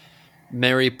his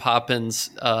Mary Poppins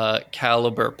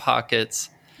caliber pockets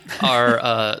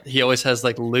are he always has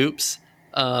like loops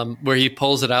where he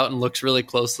pulls it out and looks really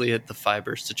closely at the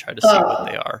fibers to try to see what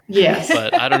they are. Yes.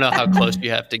 But I don't know how close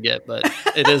you have to get, but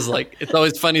it is like, it's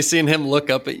always funny seeing him look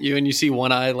up at you and you see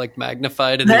one eye like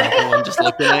magnified and the other one just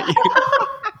looking at you.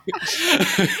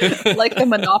 Like the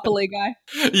Monopoly guy.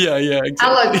 Yeah, exactly.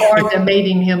 I look forward to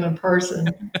meeting him in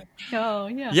person. Oh,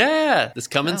 yeah. Yeah, this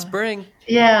coming spring.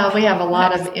 Yeah, we have a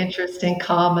lot of interest in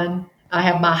common. I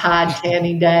have my hide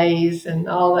tanning days and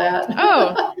all that.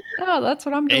 Oh, that's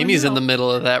what I'm doing. Amy's now. in the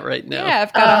middle of that right now. Yeah,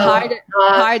 I've got to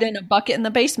hide in a bucket in the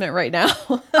basement right now.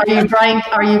 Are you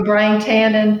brain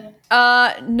tanning?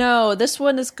 No, this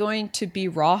one is going to be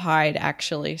rawhide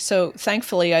actually. So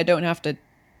thankfully I don't have to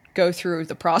go through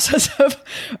the process of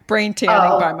brain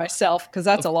tanning by myself because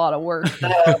that's a lot of work.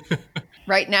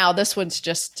 Right now, this one's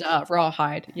just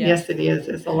rawhide. Yeah. Yes, it is.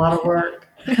 It's a lot of work.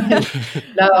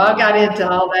 No, I got into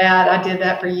all that. I did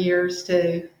that for years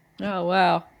too. Oh,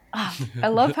 wow. I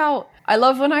love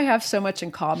when I have so much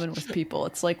in common with people.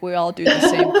 It's like we all do the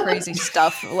same crazy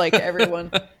stuff. Like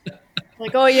everyone,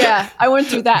 like, oh yeah, I went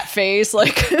through that phase.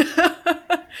 Like,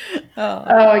 oh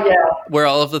yeah. Where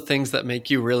all of the things that make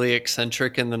you really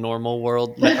eccentric in the normal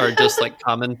world are just like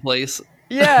commonplace.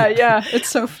 Yeah. It's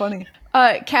so funny.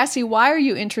 Cassie, why are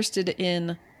you interested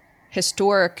in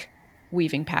historic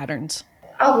weaving patterns?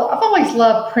 I've always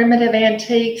loved primitive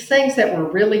antiques, things that were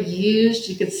really used.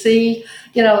 You could see,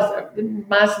 it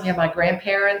reminds me of my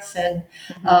grandparents, and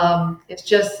it's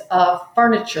just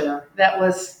furniture that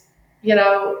was,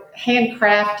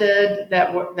 handcrafted,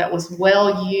 that was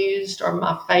well used, are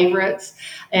my favorites.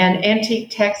 And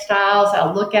antique textiles,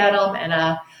 I look at them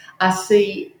and I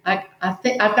see, I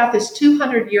think I've got this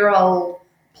 200-year-old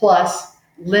plus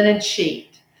linen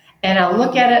sheet, and I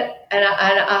look at it and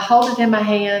I hold it in my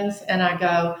hands and I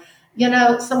go,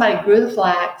 somebody grew the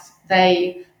flax,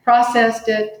 they processed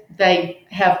it, they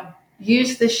have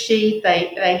used the sheet,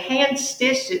 they hand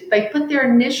stitched it, they put their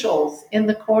initials in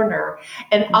the corner,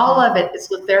 and all of it is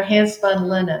with their hand spun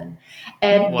linen,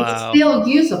 and it's still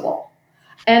usable.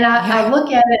 And I look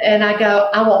at it and I go,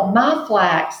 I want my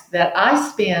flax that I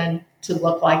spin to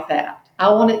look like that. I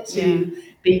want it to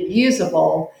be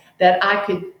usable, that I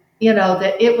could,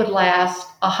 that it would last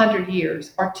 100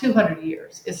 years or 200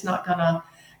 years. It's not gonna,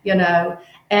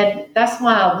 and that's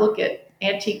why I look at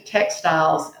antique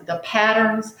textiles, the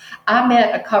patterns. I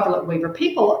met a coverlet weaver.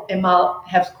 People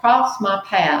have crossed my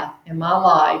path in my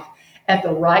life at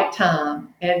the right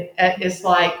time. And it's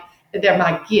like, they're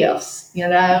my gifts,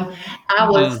 I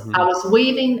was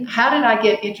weaving. How did I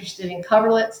get interested in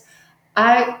coverlets?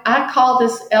 I called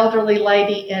this elderly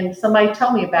lady, and somebody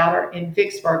told me about her in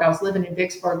Vicksburg. I was living in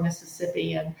Vicksburg,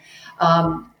 Mississippi, and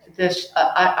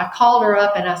I called her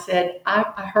up and I said,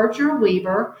 I heard you're a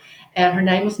weaver, and her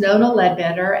name was Nona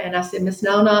Ledbetter. And I said, Miss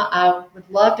Nona, I would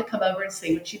love to come over and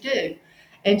see what you do.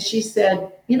 And she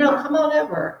said, come on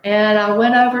over. And I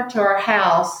went over to her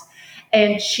house,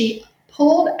 and she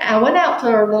I went out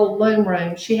to her little loom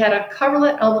room. She had a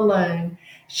coverlet on the loom.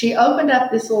 She opened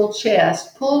up this little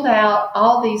chest, pulled out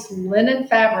all these linen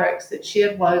fabrics that she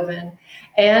had woven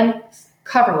and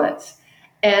coverlets.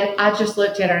 And I just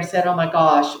looked at her and said, "Oh my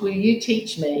gosh, will you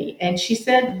teach me?" And she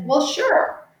said, "Well,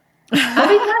 sure. I'll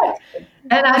be glad."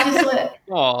 And I just went,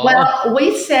 Aw. well,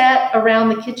 we sat around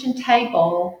the kitchen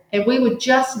table and we would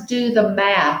just do the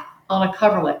math on a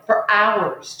coverlet for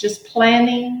hours, just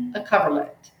planning a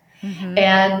coverlet. Mhm.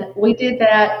 And we did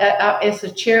that. It's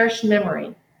a cherished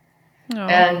memory. Oh.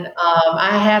 And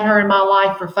I had her in my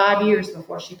life for 5 years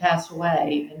before she passed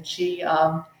away. And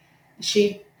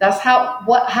that's how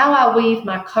I weave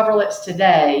my coverlets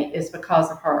today is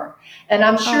because of her. And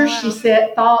I'm sure wow. she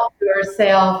thought to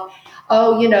herself,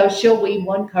 "Oh, she'll weave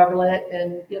one coverlet,"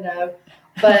 and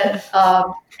but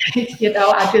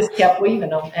I just kept weaving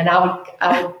them, and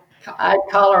I'd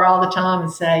call her all the time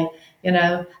and say, "Oh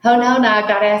no, I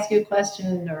got to ask you a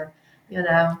question," or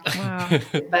Wow.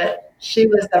 But she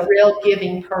was a real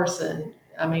giving person.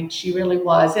 I mean, she really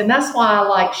was, and that's why I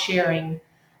like sharing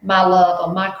my love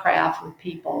of my craft with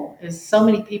people. Is so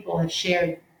many people have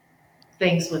shared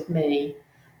things with me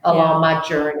along my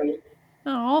journey.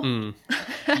 Oh. Mm.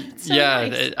 So Yeah,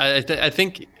 nice. I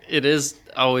think it is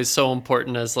always so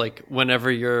important as like whenever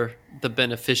you're the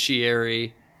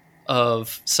beneficiary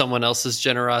of someone else's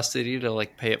generosity to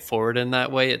like pay it forward in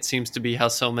that way. It seems to be how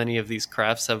so many of these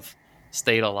crafts have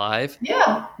stayed alive.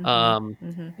 Yeah, Um,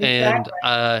 Mhm. and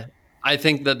exactly. I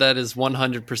think that has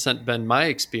 100% been my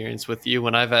experience with you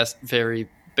when I've asked very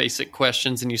basic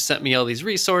questions and you sent me all these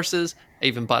resources. I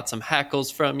even bought some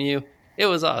hackles from you. It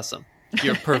was awesome.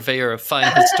 You're a purveyor of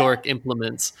fine historic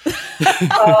implements.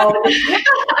 Oh,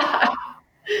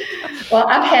 well,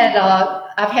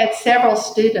 I've had several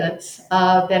students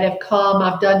that have come.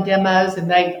 I've done demos,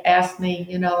 and they've asked me,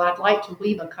 "I'd like to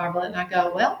weave a coverlet," and I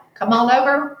go, "Well, come on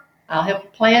over. I'll help you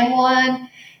plan one."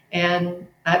 And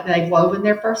they've woven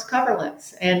their first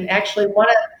coverlets. And actually, one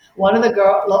of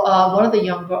the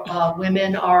young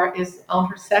women is on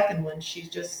her second one. She's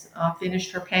just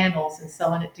finished her panels and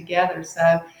sewing it together. So,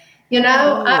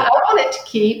 I want it to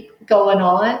keep going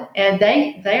on, and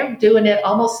they're doing it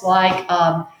almost like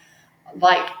pop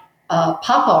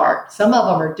art. Some of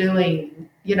them are doing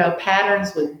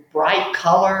patterns with bright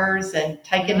colors and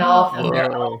taking off on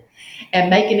their own Whoa. and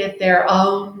making it their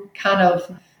own kind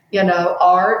of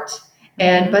art.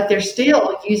 But they're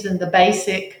still using the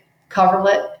basic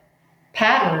coverlet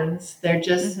patterns. They're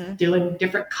just doing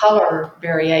different color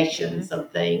variations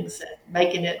of things and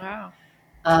making it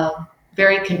Wow.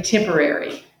 very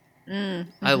contemporary.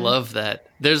 I love that.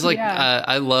 There's like, Yeah.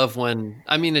 I love when,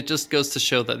 I mean, it just goes to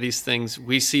show that these things,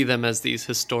 we see them as these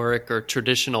historic or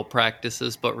traditional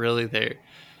practices, but really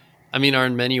are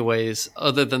in many ways,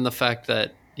 other than the fact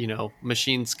that,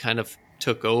 machines kind of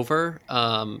took over,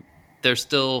 they're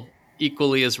still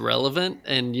equally as relevant.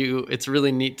 And it's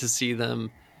really neat to see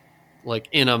them like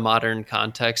in a modern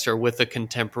context or with a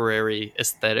contemporary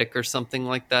aesthetic or something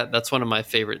like that. That's one of my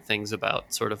favorite things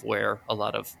about sort of where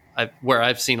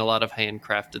I've seen a lot of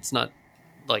handcraft. It's not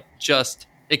like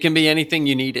it can be anything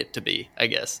you need it to be, I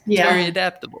guess. It's very Yeah.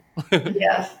 adaptable.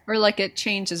 Yes. Or like it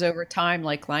changes over time,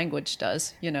 like language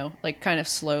does, like kind of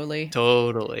slowly.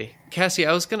 Totally. Cassie,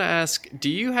 I was going to ask, do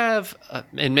you have,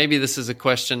 and maybe this is a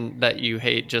question that you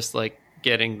hate, just like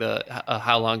getting the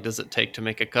how long does it take to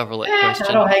make a coverlet question?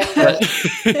 I don't hate that.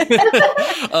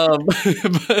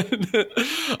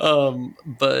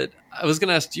 But I was going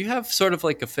to ask, do you have sort of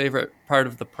like a favorite part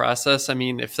of the process? I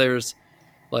mean, if there's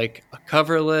like a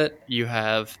coverlet, you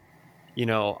have,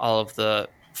 all of the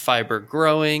fiber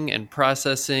growing and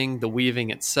processing, the weaving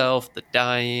itself, the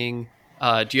dyeing.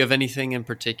 Do you have anything in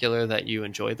particular that you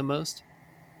enjoy the most?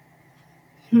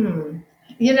 I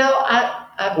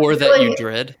Or that really, you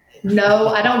dread? no,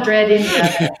 I don't dread any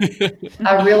of it.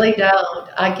 I really don't.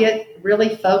 I get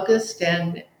really focused,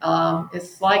 and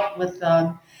it's like with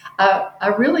I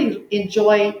really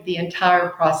enjoy the entire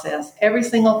process. Every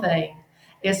single thing.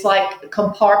 It's like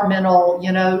compartmental,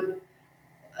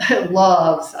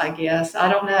 loves, I guess. I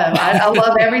don't know. I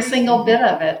love every single bit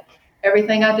of it.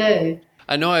 Everything I do.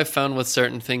 I know I've found with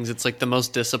certain things, it's like the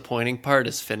most disappointing part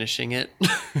is finishing it.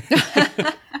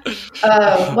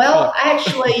 Well,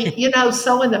 actually,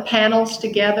 sewing the panels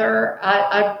together,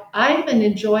 I even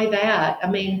enjoy that. I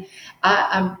mean,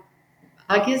 I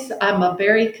guess I'm a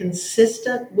very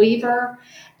consistent weaver.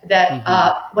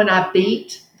 That when I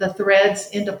beat the threads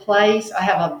into place, I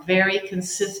have a very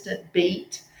consistent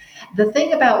beat. The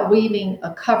thing about weaving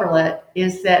a coverlet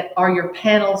is that are your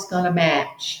panels going to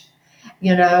match?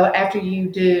 After you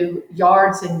do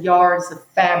yards and yards of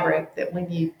fabric, that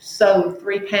when you sew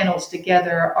 3 panels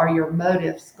together, are your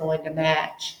motifs going to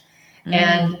match?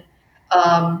 And,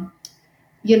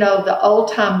 the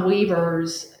old time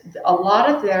weavers, a lot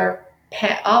of the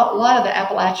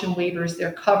Appalachian weavers,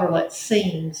 their coverlet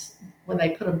seams, when they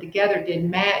put them together, didn't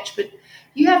match. But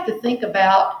you have to think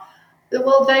about,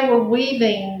 well, they were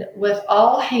weaving with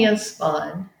all hand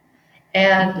spun,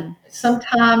 and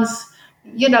sometimes,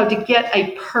 to get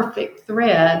a perfect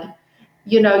thread,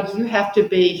 you have to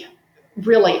be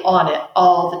really on it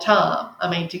all the time. I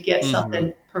mean, to get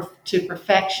something to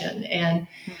perfection. And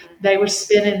they were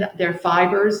spinning their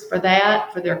fibers for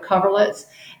that, for their coverlets,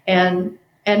 and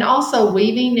also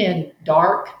weaving in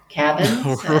dark cabins.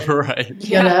 And, Right.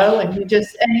 and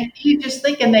you just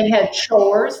thinking they had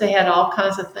chores, they had all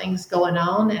kinds of things going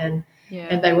on, and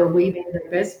they were weaving their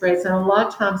bedspreads. And a lot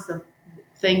of times the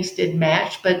things did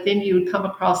match, but then you would come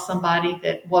across somebody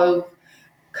that wove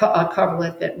a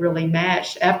coverlet that really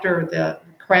matched. After the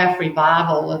craft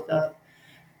revival of the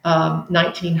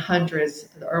 1900s,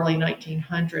 the early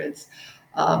 1900s,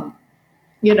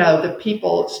 the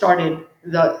people started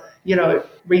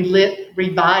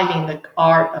reviving the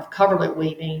art of coverlet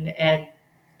weaving, and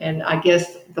I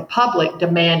guess the public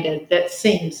demanded that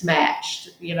seams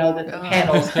matched, that the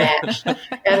panels matched.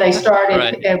 And they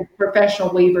started, and professional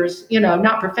weavers,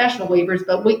 not professional weavers,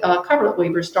 but coverlet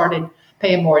weavers started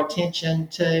paying more attention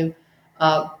to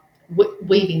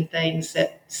weaving things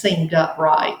that seamed up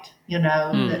right,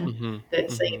 that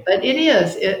seemed. But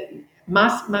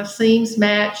my seams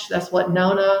match. That's what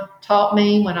Nona taught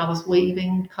me when I was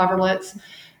weaving coverlets.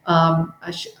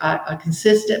 A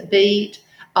consistent beat.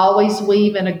 Always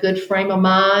weave in a good frame of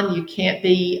mind. You can't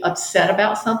be upset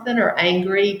about something or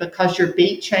angry because your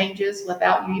beat changes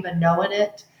without you even knowing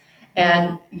it.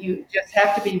 And you just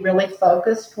have to be really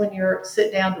focused when you're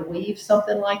sit down to weave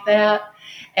something like that.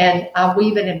 And I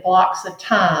weave it in blocks of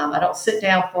time. I don't sit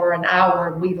down for an hour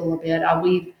and weave a little bit. I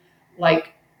weave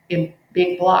like in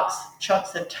big blocks,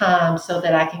 chunks of time, so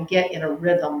that I can get in a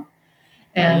rhythm.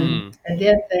 And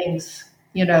then things,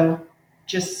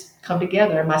 just come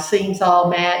together. My seams all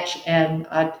match, and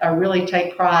I really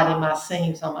take pride in my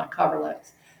seams on my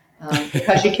coverlets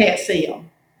because you can't see them.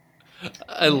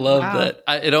 I love that.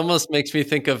 It almost makes me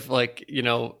think of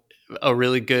a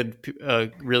really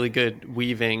good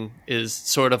weaving is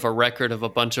sort of a record of a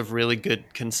bunch of really good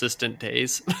consistent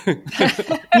days.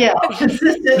 Yeah,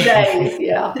 consistent days.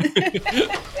 Yeah.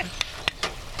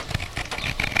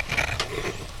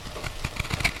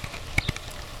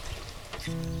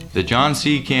 The John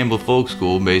C. Campbell Folk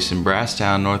School, based in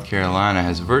Brasstown, North Carolina,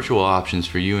 has virtual options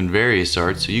for you in various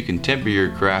arts so you can temper your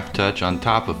craft touch on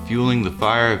top of fueling the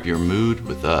fire of your mood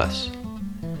with us.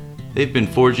 They've been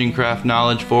forging craft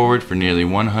knowledge forward for nearly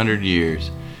 100 years,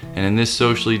 and in this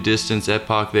socially distanced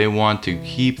epoch they want to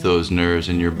keep those nerves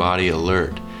in your body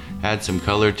alert, add some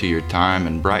color to your time,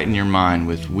 and brighten your mind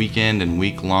with weekend and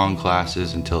week-long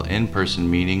classes until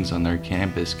in-person meetings on their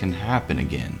campus can happen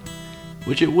again,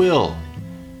 which it will.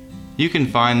 You can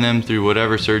find them through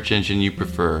whatever search engine you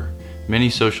prefer, many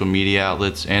social media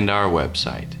outlets, and our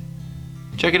website.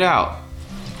 Check it out!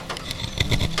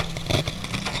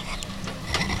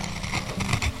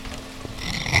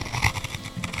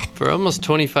 For almost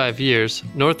 25 years,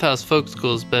 Northhouse Folk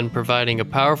School has been providing a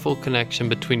powerful connection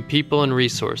between people and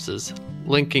resources,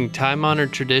 linking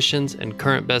time-honored traditions and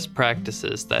current best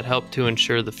practices that help to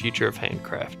ensure the future of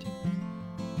handcraft.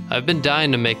 I've been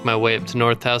dying to make my way up to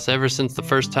Northhouse ever since the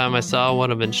first time I saw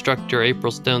one of Instructor April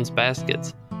Stone's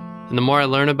baskets, and the more I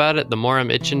learn about it, the more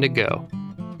I'm itching to go.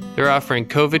 They're offering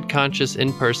COVID-conscious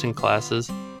in-person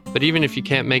classes, but even if you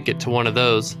can't make it to one of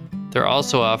those, they're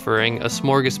also offering a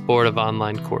smorgasbord of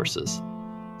online courses.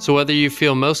 So whether you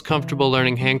feel most comfortable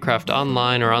learning handcraft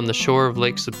online or on the shore of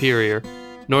Lake Superior,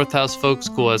 Northhouse Folk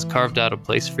School has carved out a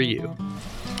place for you.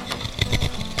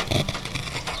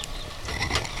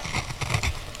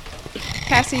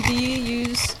 Cassie, do you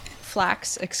use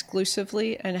flax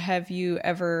exclusively, and have you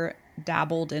ever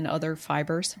dabbled in other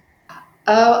fibers?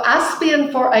 Oh, I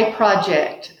spin for a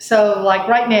project. So like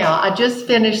right now, I just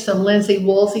finished some Lindsay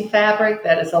Woolsey fabric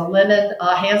that is a linen,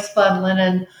 hand-spun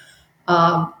linen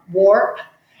warp,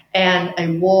 and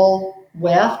a wool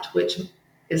weft, which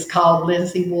is called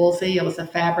Lindsay Woolsey. It was a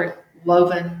fabric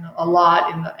woven a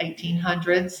lot in the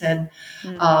 1800s and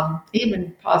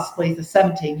even possibly the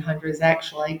 1700s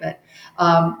actually. But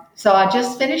so I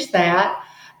just finished that.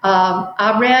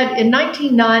 I read in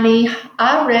 1990,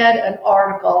 I read an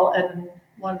article in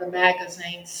one of the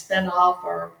magazines, Spin-Off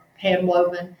or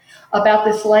Handwoven, about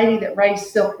this lady that raised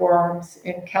silkworms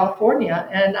in California.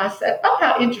 And I said, oh,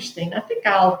 how interesting. I think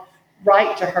I'll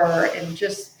write to her and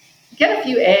just get a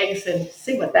few eggs and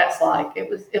see what that's like. It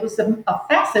was a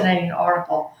fascinating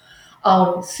article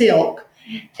on silk.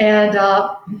 And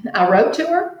I wrote to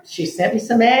her. She sent me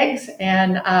some eggs,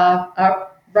 and I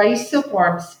raised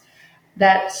silkworms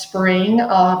that spring,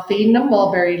 feeding them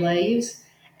mulberry leaves.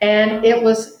 And it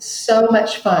was so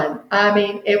much fun. I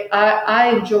mean,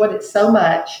 I enjoyed it so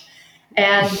much.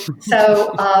 And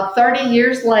so 30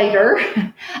 years later,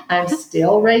 I'm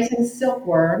still raising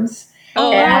silkworms.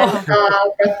 Oh, And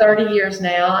wow. for 30 years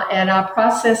now, and I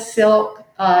process silk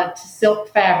to silk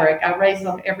fabric. I raise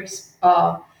them every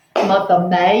month of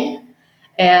May,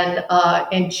 and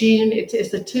in June it's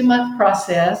a 2-month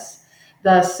process.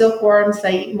 The silkworms,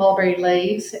 they eat mulberry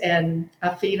leaves, and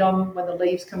I feed them when the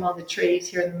leaves come on the trees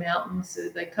here in the mountains. So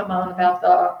they come on about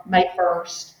the May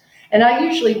 1st, and I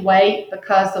usually wait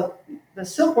because the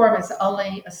silkworm is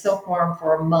only a silkworm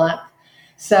for a month.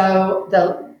 So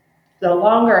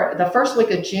the first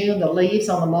week of June, the leaves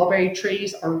on the mulberry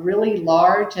trees are really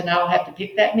large, and I don't have to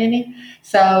pick that many.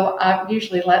 So I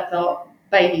usually let the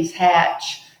babies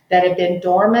hatch that have been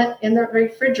dormant in the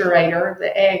refrigerator.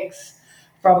 The eggs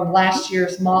from last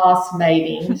year's moth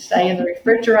mating stay in the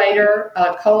refrigerator,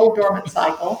 cold dormant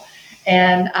cycle,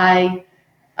 and I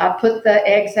put the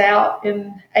eggs out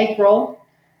in April.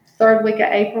 Third week of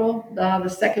April, the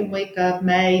second week of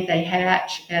May, they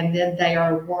hatch, and then they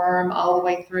are worm all the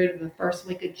way through to the first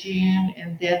week of June,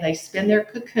 and then they spin their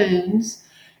cocoons.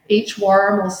 Each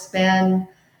worm will spin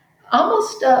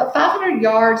almost 500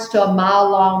 yards to a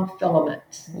mile-long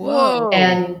filament. Whoa.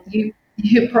 And you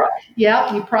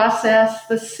process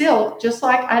the silk just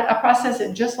like I process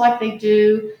it just like they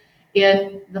do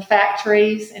in the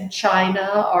factories in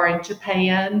China or in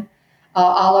Japan.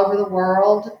 All over the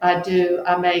world.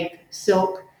 I make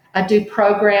silk. I do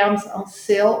programs on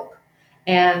silk,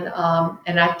 and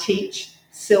I teach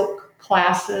silk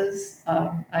classes.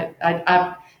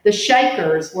 The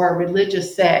Shakers were a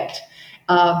religious sect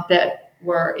that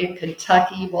were in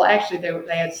Kentucky. Well, actually, they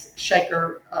had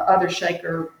other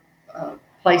Shaker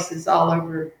places all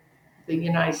over the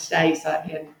United States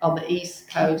on the East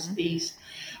Coast, east,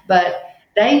 but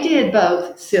they did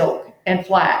both silk and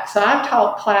flax. So I've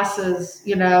taught classes,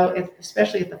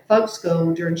 especially at the folk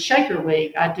school during Shaker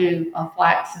Week. I do a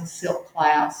flax and silk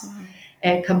class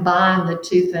and combine the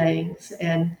two things.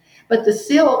 But the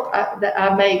silk that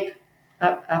I make,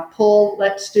 I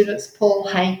let students pull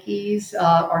hankies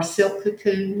or silk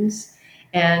cocoons,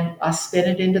 and I spin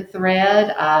it into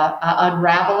thread. I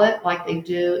unravel it like they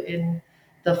do in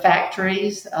the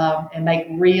factories and make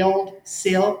reeled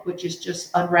silk, which is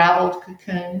just unraveled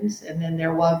cocoons, and then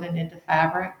they're woven into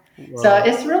fabric. Wow. So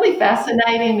it's really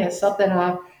fascinating. It's something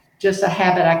just a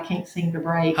habit I can't seem to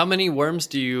break. How many worms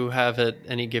do you have at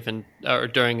any given or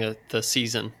during the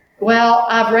season? Well,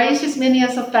 I've raised as many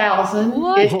as 1,000.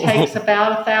 What? It takes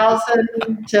about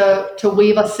 1,000 to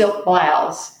weave a silk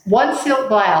blouse. One silk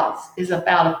blouse is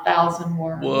about 1,000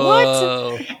 worms.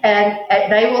 Whoa. What? And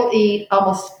they will eat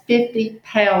almost 50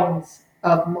 pounds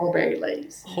of mulberry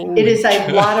leaves. Holy it is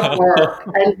a lot of work,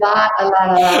 a lot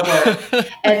of work.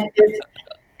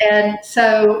 And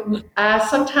so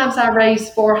sometimes I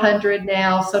raise 400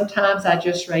 now. Sometimes I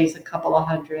just raise a couple of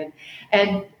hundred.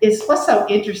 And what's so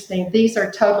interesting, these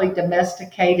are totally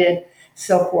domesticated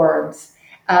silkworms.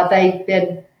 They've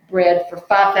been bred for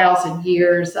 5,000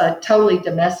 years, totally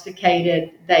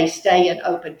domesticated. They stay in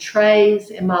open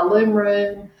trays in my loom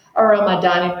room or on my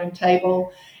dining room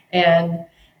table. And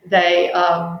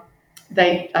I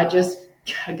just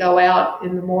go out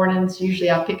in the mornings. Usually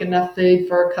I pick enough food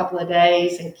for a couple of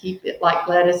days and keep it like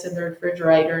lettuce in the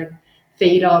refrigerator and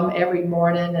feed them every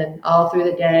morning and all through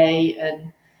the day.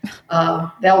 And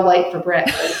they'll wait for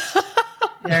breakfast.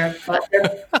 They're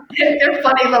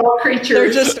funny little creatures.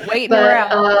 They're just waiting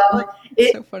around.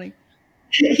 It's so funny.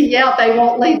 Yeah, they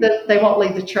won't leave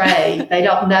the tray. They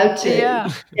don't know to.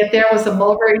 Yeah. If there was a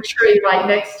mulberry tree right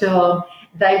next to them,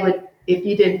 they would. If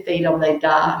you didn't feed them, they'd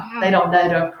die. Wow. They don't know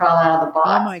to crawl out of the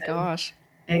box. Oh my gosh!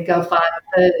 And go find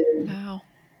food. Wow.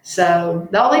 So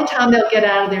the only time they'll get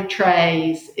out of their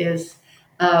trays is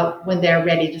when they're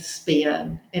ready to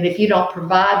spin. And if you don't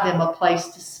provide them a place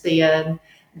to spin,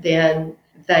 then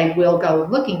they will go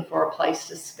looking for a place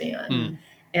to spin.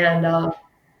 And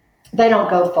they don't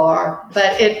go far.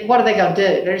 But what are they going to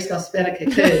do? They're just going to spin a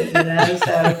cocoon,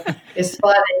 So it's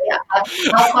funny.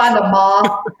 I'll find a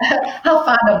moth. I'll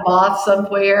find a moth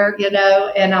somewhere,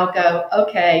 and I'll go,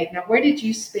 okay, now where did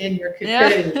you spin your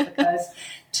cocoon? Yeah. Because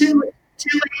two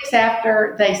weeks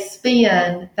after they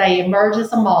spin, they emerge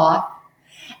as a moth.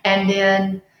 And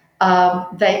then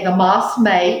the moths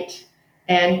mate,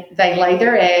 and they lay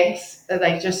their eggs.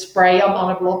 They just spray them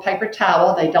on a little paper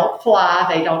towel. They don't fly.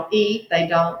 They don't eat. They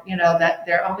don't, that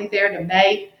they're only there to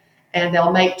mate, and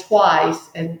they'll mate twice.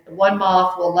 And one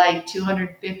moth will lay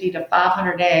 250 to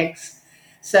 500 eggs.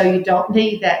 So you don't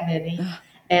need that many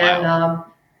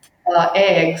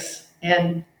eggs.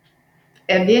 And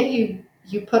then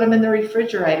you put them in the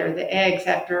refrigerator, the eggs,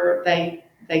 after they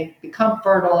become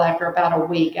fertile after about a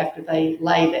week after they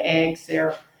lay the eggs.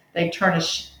 They turn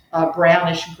a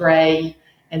brownish gray,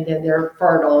 and then they're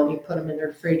fertile, and you put them in the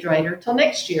refrigerator until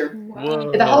next year.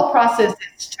 Whoa. The whole process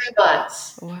is 2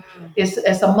 months. Wow.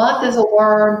 It's a month as a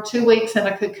worm, 2 weeks in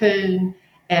a cocoon,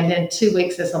 and then 2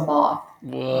 weeks as a moth.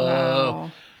 Whoa. Wow.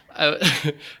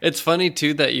 It's funny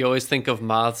too that you always think of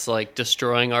moths like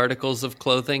destroying articles of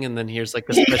clothing, and then here's like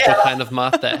a special kind of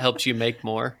moth that helps you make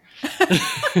more.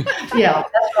 Yeah,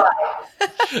 that's right.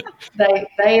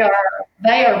 They are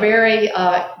very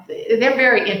they're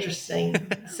very interesting.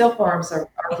 Silkworms are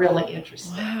really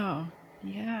interesting. Wow.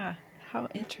 Yeah. How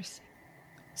interesting.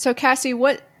 So Cassie,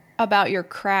 what about your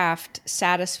craft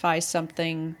satisfies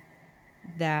something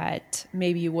that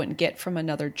maybe you wouldn't get from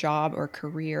another job or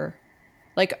career?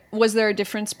 Like, was there a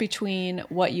difference between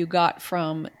what you got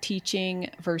from teaching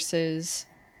versus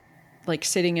like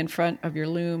sitting in front of your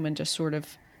loom and just sort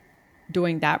of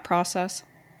doing that process?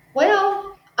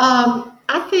 Well,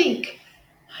 I think,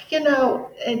 I'm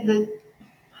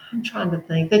trying to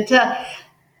think that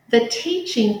the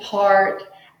teaching part,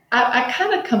 I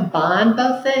kind of combine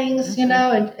both things,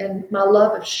 and my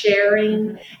love of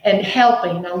sharing and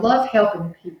helping. I love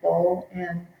helping people,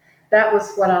 and that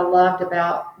was what I loved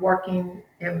about working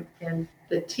in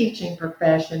the teaching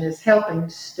profession, is helping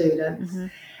students. Mm-hmm.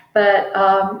 But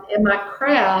in my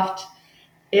craft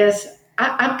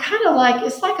I'm kind of like,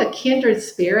 it's like a kindred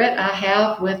spirit I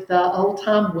have with the old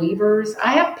time weavers.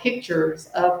 I have pictures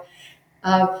of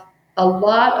a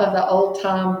lot of the old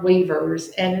time weavers,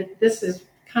 and this is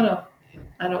kind of,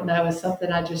 I don't know, it's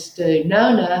something I just do.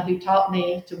 Nona, who taught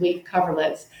me to weave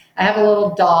coverlets, I have a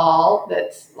little doll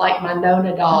that's like my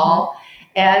Nona doll,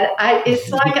 and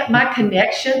it's like my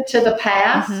connection to the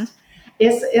past. Mm-hmm.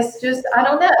 It's just, I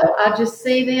don't know. I just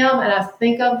see them and I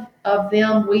think of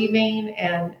them weaving,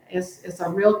 and it's a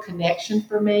real connection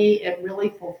for me. It really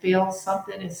fulfills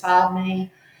something inside me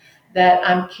that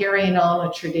I'm carrying on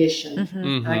a tradition.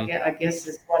 Mm-hmm. I guess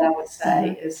is what I would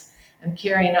say, is I'm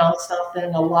carrying on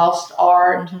something, a lost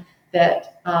art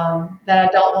that I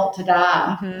don't want to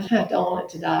die. Mm-hmm. I don't want it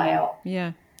to die out.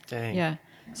 Yeah. Dang. Yeah.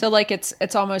 So like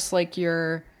it's almost like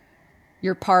you're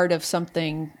part of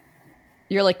something.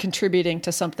 You're like contributing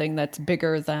to something that's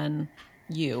bigger than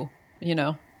you,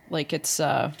 like it's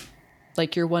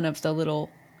like you're one of the little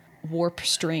warp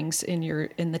strings in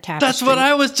the tapestry. That's what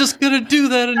I was just going to do,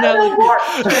 that analogy. Warp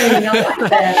string, I like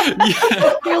that.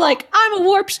 Yeah. You're like, I'm a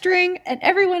warp string, and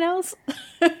everyone else,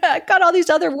 I got all these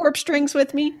other warp strings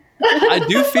with me. I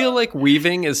do feel like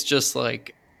weaving is just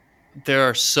like, there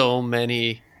are so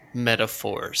many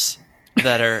metaphors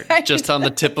that are just on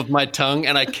the tip of my tongue,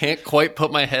 and I can't quite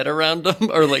put my head around them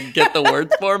or like get the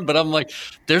words for them. But I'm like,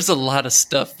 there's a lot of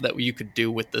stuff that you could do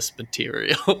with this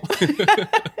material.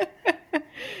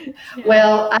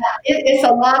 Well, it's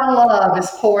a lot of love is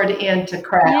poured into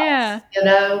crafts.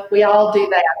 Yeah. We all do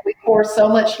that. We pour so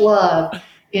much love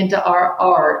into our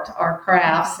art, our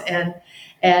crafts, and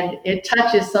it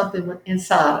touches something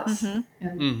inside us. Mm-hmm.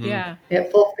 And yeah, it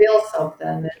fulfills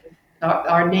something.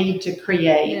 Our need to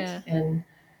create, and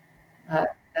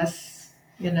that's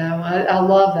I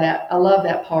love that. I love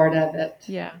that part of it.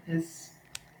 Yeah,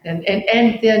 and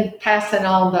then passing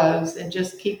on those and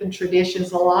just keeping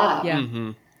traditions alive.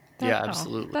 Yeah, yeah,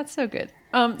 absolutely. That's so good.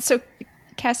 So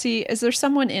Cassie, is there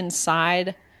someone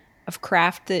inside of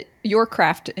craft, that your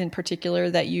craft in particular,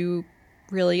 that you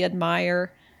really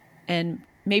admire, and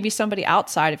maybe somebody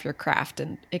outside of your craft,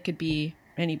 and it could be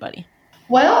anybody?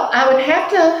 Well, I would have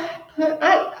to.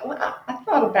 I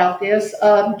thought about this.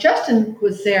 Justin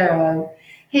Guazzaro,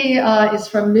 he is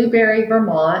from Newberry,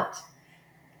 Vermont,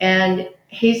 and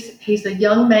he's a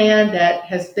young man that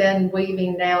has been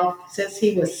weaving now since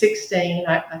he was 16.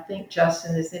 I think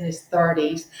Justin is in his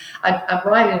 30s. I'm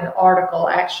writing an article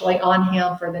actually on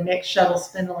him for the next Shuttle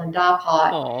Spindle and Die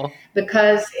Pot,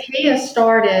 because he has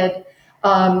started.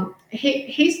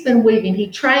 He's been weaving. He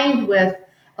trained with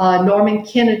Norman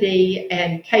Kennedy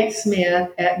and Kate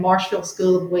Smith at Marshfield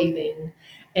School of Weaving,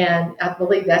 and I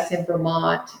believe that's in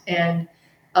Vermont. And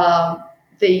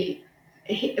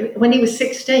when he was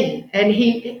 16, and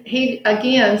he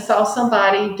again saw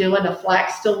somebody doing a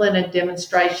flax to linen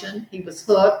demonstration. He was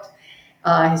hooked.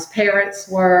 His parents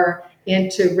were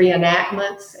into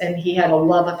reenactments, and he had a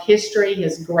love of history.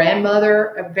 His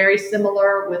grandmother, very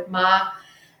similar with my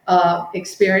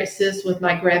experiences with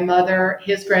my grandmother.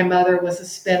 His grandmother was a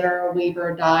spinner, a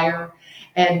weaver, a dyer.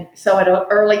 And so at an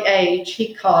early age,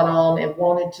 he caught on and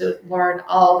wanted to learn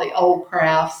all the old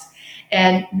crafts.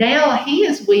 And now he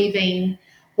is weaving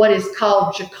what is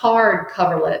called jacquard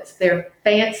coverlets. They're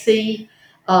fancy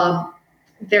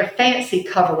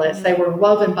coverlets. They were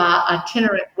woven by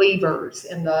itinerant weavers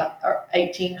in the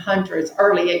 1800s,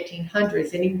 early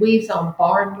 1800s. And he weaves on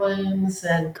barn looms,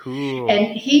 and Cool.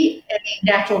 and he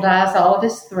natural dyes all of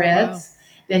his threads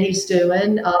that he's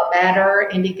doing, madder,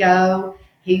 indigo.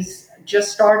 He's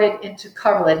just started into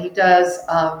coverlet. He does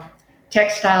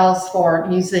textiles for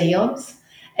museums,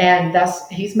 and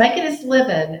he's making his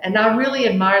living. And I really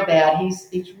admire that. He's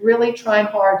really trying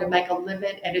hard to make a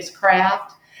living at his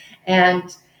craft.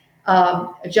 And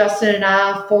Justin and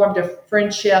I formed a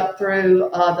friendship through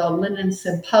the Linen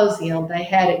Symposium they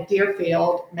had at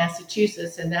Deerfield,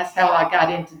 Massachusetts, and that's how I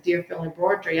got into Deerfield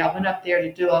embroidery. I went up there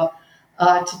to do to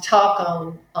talk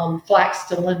on flax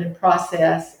to linen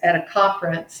process at a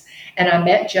conference, and I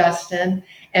met Justin,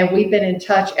 and we've been in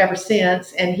touch ever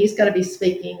since. And he's going to be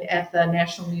speaking at the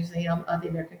National Museum of the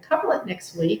American Coverlet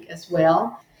next week as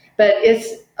well. But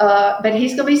but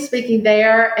he's going to be speaking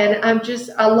there, and I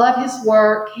love his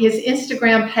work. His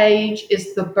Instagram page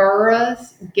is the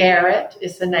Burroughs Garret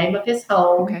is the name of his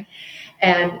home, Okay.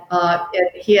 and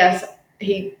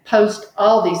he posts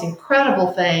all these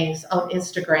incredible things on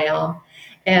Instagram,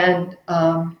 and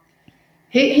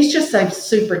he's just a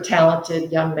super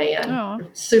talented young man,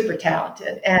 super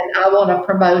talented, and I want to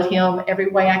promote him every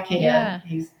way I can. Yeah.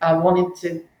 I want him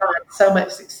to find so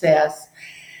much success.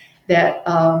 That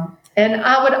and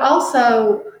I would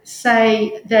also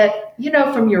say that,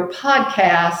 from your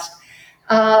podcast,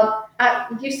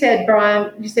 you said,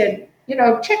 Brian,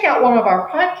 check out one of our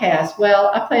podcasts.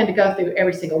 Well, I plan to go through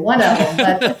every single one of them,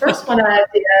 but the first one I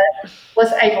did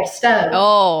was April Stone.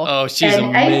 Oh, she's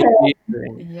amazing.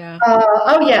 Yeah.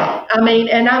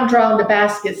 And I'm drawn to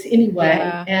baskets anyway.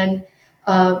 Yeah. And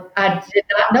I did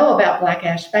not know about Black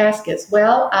Ash baskets.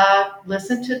 Well, I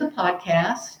listened to the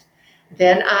podcast.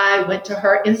 Then I went to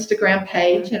her Instagram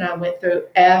page, and I went through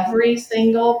every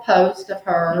single post of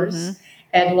hers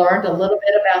and learned a little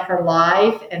bit about her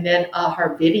life, and then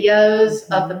her videos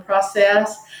of the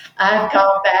process. I've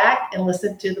gone back and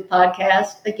listened to the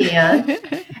podcast again,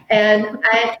 and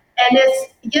I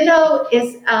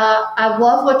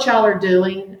love what y'all are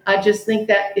doing. I just think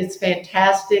that it's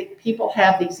fantastic. People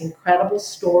have these incredible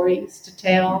stories to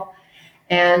tell,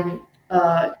 and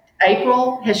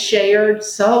April has shared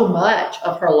so much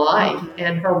of her life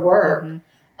and her work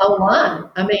online.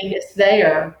 I mean, it's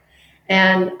there.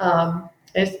 And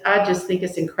I just think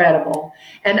it's incredible.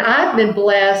 And I've been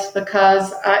blessed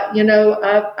because,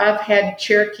 I've had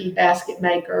Cherokee basket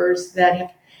makers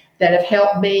that have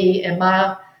helped me in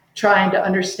my trying to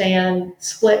understand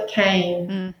split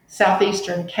cane,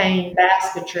 Southeastern cane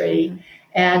basketry.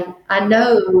 And I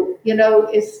know,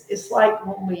 it's like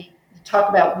when we talk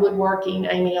about woodworking,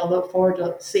 Amy, I look forward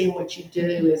to seeing what you do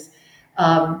is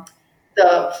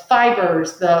the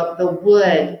fibers, the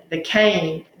wood, the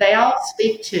cane, they all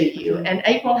speak to you. And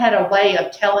April had a way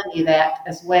of telling you that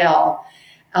as well.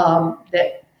 I'll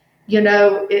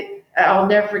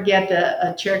never forget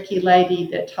a Cherokee lady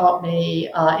that taught me,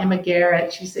 Emma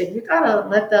Garrett. She said, you gotta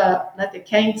let the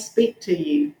cane speak to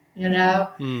you, and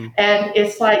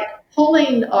it's like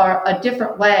pulling a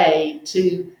different way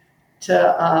to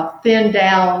thin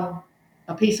down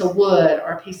a piece of wood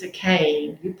or a piece of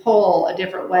cane. You pull a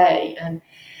different way, and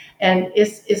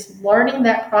it's learning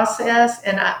that process.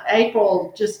 And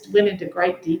April just went into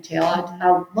great detail.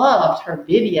 I loved her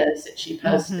videos that she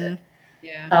posted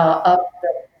of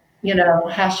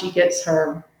how she gets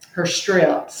her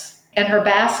strips and her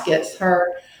baskets,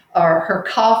 her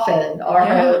coffin, or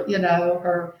her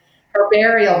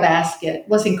burial basket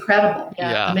was incredible.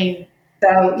 Yeah. I mean,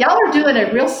 so y'all are doing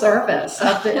a real service.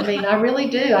 I really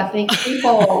do. I think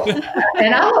people,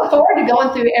 and I look forward to going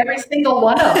through every single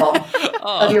one of them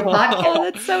of your podcast. Oh,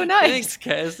 that's so nice. Thanks,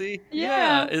 Cassie.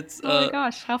 Yeah. It's. Oh my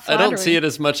gosh, how I flattering. don't see it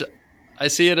as much. I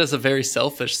see it as a very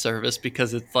selfish service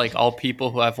because it's like all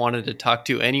people who I've wanted to talk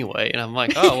to anyway, and I'm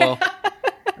like, oh well.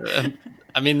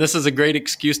 This is a great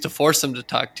excuse to force them to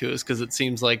talk to us because it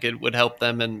seems like it would help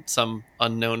them in some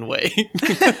unknown way.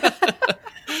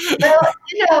 Well,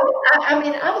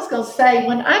 I was going to say,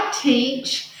 when I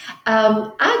teach,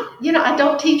 I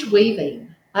don't teach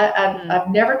weaving. I've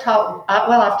never taught,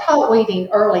 I've taught weaving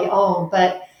early on,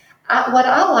 but what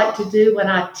I like to do when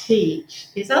I teach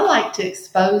is I like to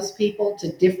expose people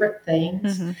to different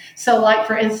things. So like,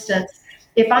 for instance,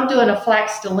 if I'm doing a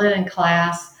flax to linen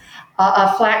class,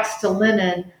 a flax to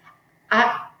linen,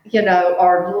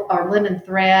 or linen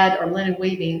thread or linen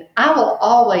weaving, I will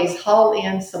always haul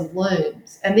in some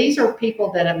looms. And these are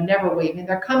people that have never weaved.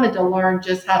 They're coming to learn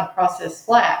just how to process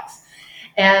flax.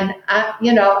 And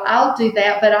I'll do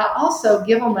that, but I also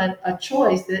give them a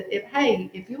choice that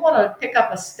if you want to pick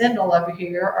up a spindle over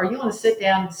here, or you want to sit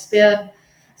down and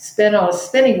spin on a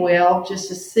spinning wheel just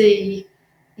to see,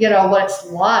 what it's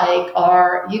like,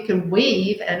 or you can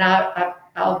weave, and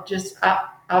I'll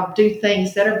do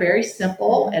things that are very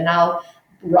simple, and I'll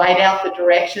write out the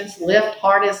directions: lift,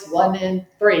 harness 1 and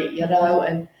 3,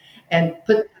 and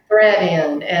put the thread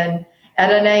in and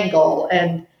at an angle,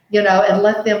 and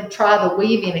let them try the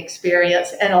weaving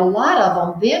experience. And a lot of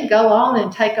them then go on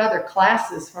and take other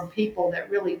classes from people that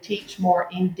really teach more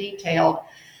in detail.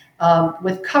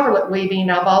 With coverlet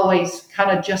weaving, I've always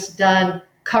kind of just done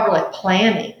coverlet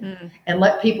planning and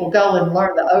let people go and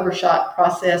learn the overshot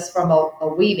process from a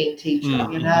weaving teacher,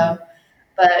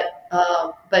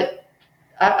 But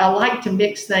I like to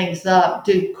mix things up,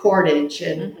 do cordage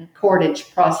and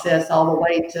cordage process all the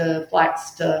way to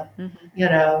flax to,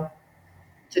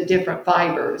 to different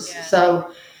fibers. Yeah.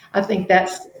 So I think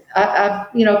that's,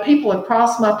 people have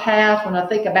crossed my path. When I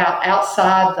think about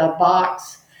outside the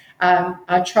box,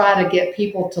 I try to get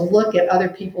people to look at other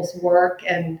people's work,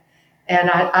 and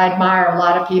I admire a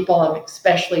lot of people. I'm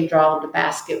especially drawn to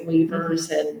basket weavers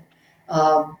and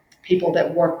people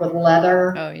that work with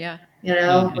leather. Oh yeah.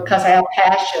 Because I have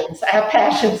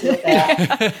passions with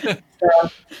that. So,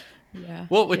 yeah.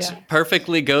 Well, which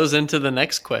perfectly goes into the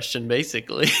next question,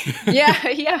 basically.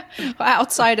 Yeah.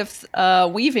 Outside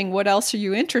of weaving, what else are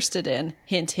you interested in?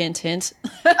 Hint, hint, hint.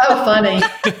 Oh, funny.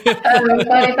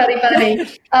 Funny.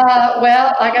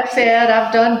 Well, like I said,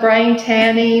 I've done brain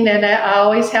tanning, and I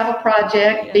always have a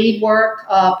project, beadwork,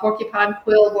 porcupine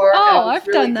quill work. Oh, I've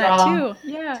done that too.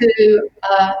 Yeah. To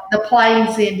the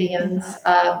Plains Indians.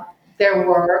 Their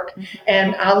work,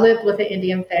 and I lived with an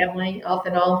Indian family off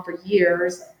and on for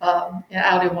years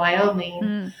out in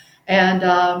Wyoming, and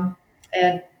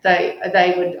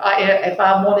they would, if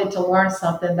I wanted to learn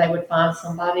something, they would find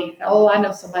somebody. Oh, I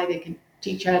know somebody that can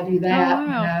teach you how to do that. Oh,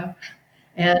 wow.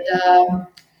 And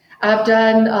I've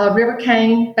done river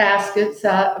cane baskets.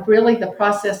 Really, the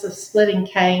process of splitting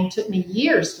cane took me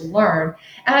years to learn,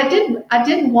 and I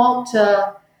didn't want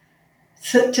to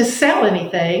sell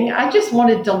anything. I just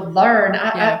wanted to learn.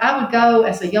 I would go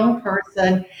as a young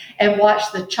person and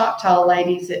watch the Choctaw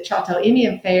ladies at Choctaw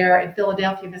Indian Fair in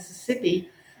Philadelphia, Mississippi,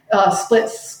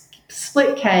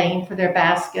 split cane for their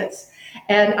baskets.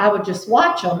 And I would just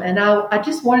watch them. And I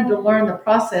just wanted to learn the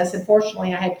process. And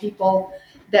fortunately, I had people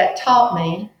that taught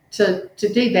me to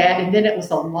do that. And then it was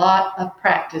a lot of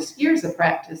practice, years of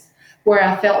practice, where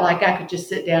I felt like I could just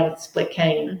sit down and split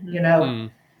cane,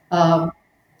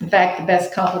 In fact, the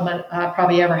best compliment I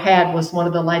probably ever had was one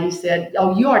of the ladies said,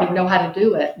 "Oh, you already know how to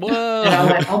do it." Whoa. And I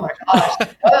went, "Oh my gosh,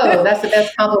 whoa, that's the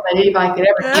best compliment anybody could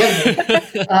ever give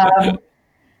me."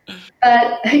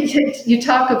 But you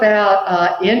talk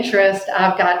about interest.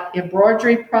 I've got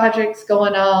embroidery projects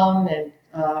going on, and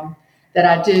that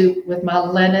I do with my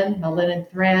linen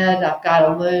thread. I've got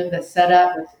a loom that's set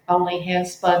up with only hand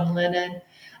spun linen,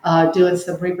 doing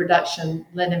some reproduction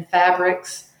linen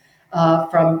fabrics.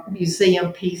 From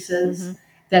museum pieces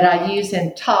that I use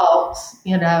in talks,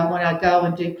 when I go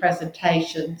and do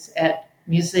presentations at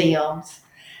museums.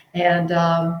 And,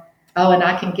 and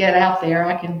I can get out there.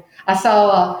 I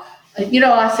saw,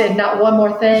 I said, not one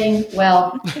more thing.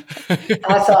 Well,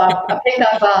 I picked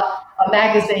up a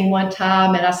magazine one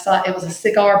time, and I saw it was a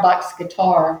cigar box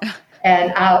guitar.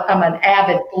 And I'm an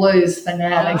avid blues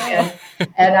fanatic,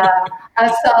 and I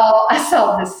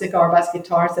saw this cigar box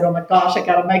guitar. I said, "Oh my gosh, I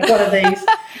got to make one of these."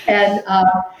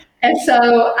 And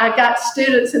so I got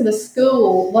students in the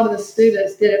school. One of the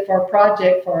students did it for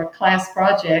a class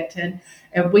project, and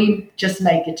we just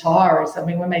made guitars. I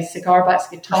mean, we made cigar box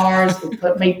guitars. We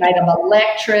made them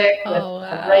electric with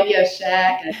a Radio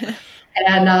Shack.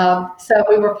 And so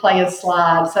we were playing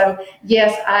slides. So,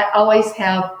 yes, I always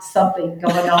have something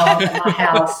going on in my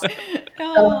house.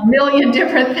 A million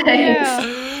different things.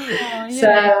 Yeah.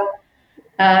 So,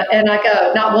 and I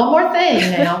go, not one more thing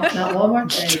now. Not one more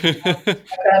thing. I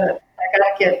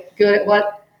gotta get good at one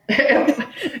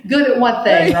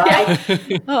thing,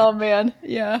 right? Oh, man.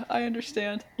 Yeah, I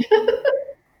understand.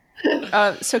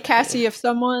 So, Cassie, if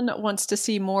someone wants to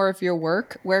see more of your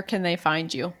work, where can they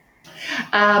find you?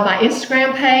 My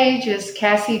Instagram page is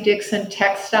Cassie Dixon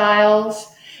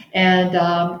Textiles, and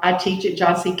I teach at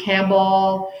John C.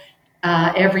 Campbell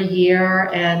every year,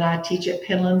 and I teach at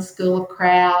Penland School of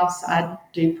Crafts. I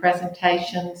do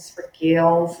presentations for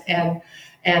guilds and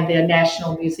the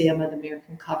National Museum of the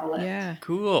American Coverlet. Yeah.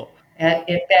 Cool.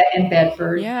 In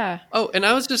Bedford. Yeah. Oh, and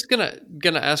I was just gonna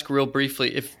ask real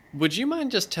briefly, would you mind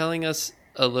just telling us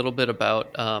a little bit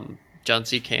about John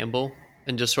C. Campbell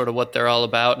and just sort of what they're all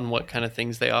about and what kind of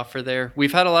things they offer there?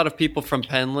 We've had a lot of people from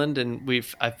Penland, and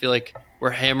I feel like we're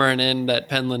hammering in that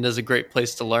Penland is a great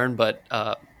place to learn, but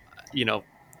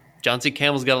John C.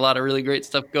 Campbell's got a lot of really great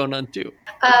stuff going on too.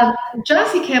 John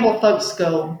C. Campbell Folk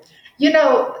School.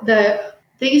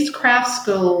 These craft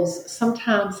schools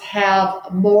sometimes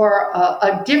have more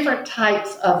different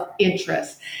types of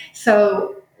interests.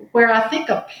 So where I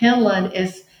think of Penland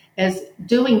as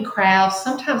doing crafts,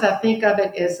 sometimes I think of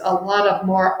it as a lot of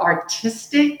more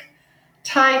artistic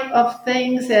type of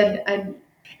things. And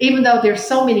even though there's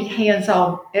so many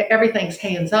hands-on, everything's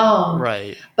hands-on.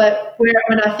 Right. But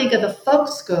when I think of the folk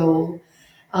school,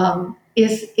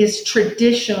 is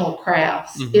traditional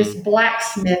crafts, Mm-hmm. it's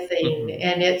blacksmithing, Mm-hmm.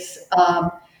 and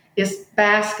it's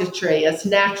basketry, it's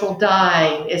natural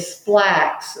dyeing, it's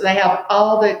flax. They have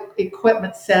all the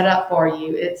equipment set up for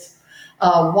you. It's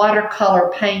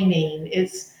watercolor painting.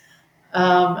 It's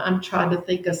I'm trying to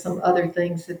think of some other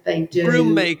things that they do.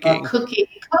 Broom making,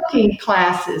 cooking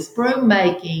classes, broom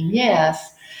making,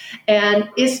 yes. And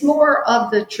it's more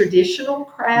of the traditional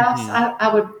crafts. Mm-hmm.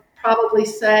 I would probably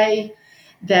say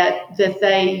that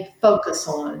they focus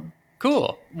on.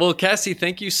 Cool. Well, Cassie,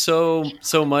 thank you so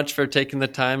much for taking the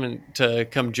time and to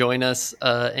come join us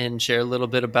and share a little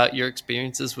bit about your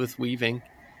experiences with weaving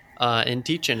and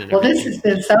teaching. And well, this has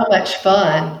been so much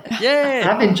fun.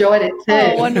 Yeah, I've enjoyed it too.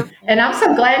 Oh, wonderful. And I'm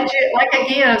so glad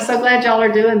I'm so glad y'all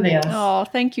are doing this. Oh,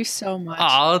 thank you so much.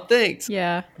 Oh, thanks.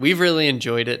 Yeah. We've really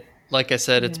enjoyed it. Like I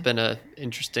said, it's been a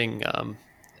interesting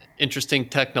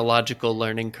technological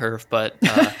learning curve, but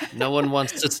no one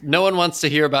wants to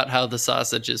hear about how the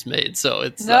sausage is made, so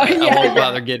I won't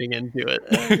bother getting into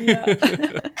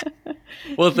it.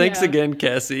 Well, thanks again,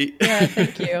 Cassie. Yeah,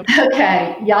 thank you.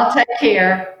 Okay, y'all take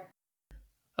care.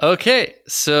 Okay,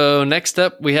 so next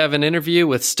up we have an interview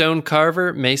with stone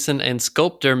carver, mason, and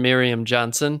sculptor Miriam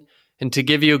Johnson, and to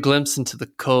give you a glimpse into the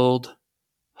cold,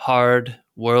 hard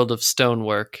world of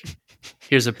stonework,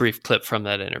 here's a brief clip from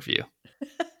that interview.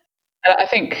 I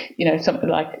think, something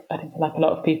like a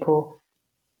lot of people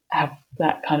have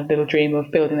that kind of little dream of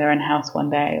building their own house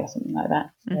one day or something like that.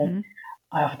 So Mm-hmm.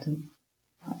 I often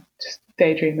just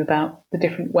daydream about the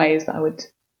different ways that I would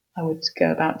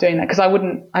go about doing that, because I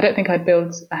don't think I'd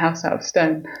build a house out of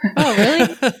stone. Oh, really?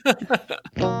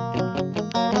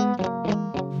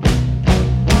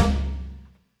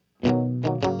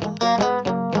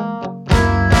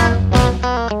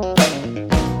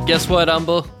 Guess what,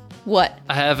 Umble? What?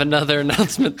 I have another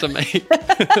announcement to make.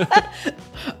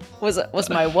 Was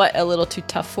my what a little too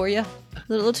tough for you? A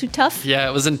little too tough? Yeah,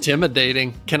 it was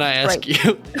intimidating. Can I ask Right. you?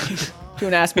 Do you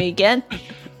want to ask me again?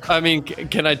 I mean,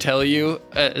 can I tell you,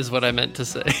 is what I meant to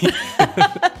say.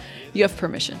 You have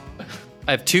permission.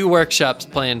 I have 2 workshops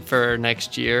planned for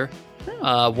next year.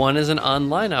 One is an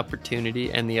online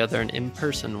opportunity and the other an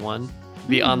in-person one.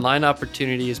 The online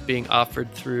opportunity is being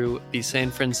offered through the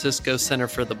San Francisco Center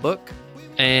for the Book,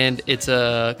 and it's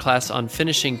a class on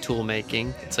finishing tool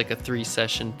making. It's like a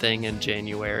 3-session thing in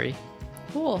January.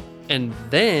 Cool. And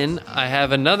then I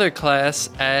have another class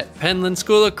at Penland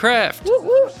School of Craft. Woo,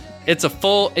 woo. It's a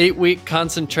full 8-week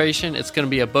concentration. It's going to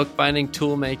be a bookbinding,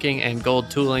 tool making, and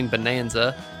gold tooling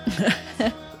bonanza.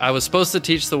 I was supposed to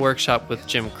teach the workshop with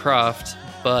Jim Croft,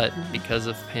 but because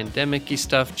of pandemic-y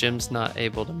stuff, Jim's not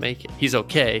able to make it. He's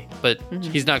okay, but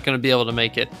he's not going to be able to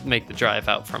make the drive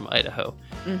out from Idaho.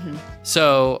 Mm-hmm.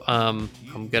 So I'm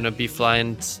going to be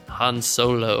flying Han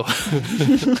Solo.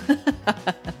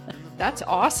 That's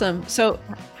awesome. So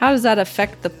how does that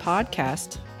affect the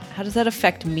podcast? How does that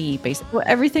affect me, basically? Well,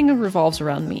 everything revolves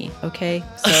around me, okay?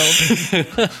 So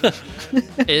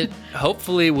It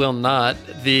hopefully will not.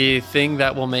 The thing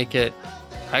that will make it,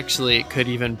 actually, it could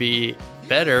even be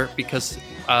better, because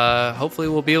hopefully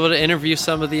we'll be able to interview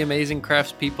some of the amazing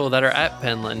craftspeople that are at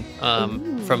Penland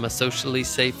from a socially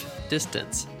safe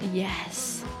distance.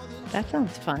 yes, that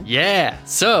sounds fun. Yeah.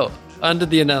 So, on to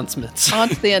the announcements. On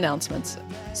to the announcements.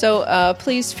 So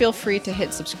please feel free to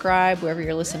hit subscribe wherever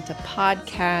you're listening to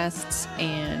podcasts,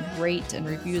 and rate and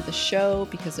review the show,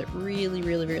 because it really,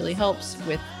 really, really helps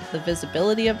with the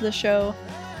visibility of the show.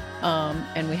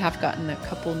 And we have gotten a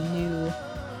couple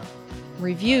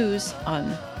reviews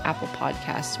on Apple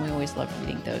Podcasts. We always love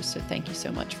reading those. So thank you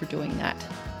so much for doing that.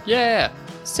 Yeah.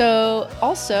 So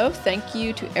also thank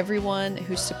you to everyone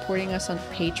who's supporting us on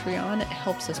Patreon. It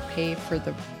helps us pay for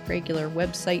the regular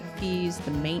website fees,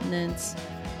 the maintenance,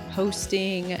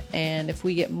 hosting, and if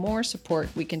we get more support,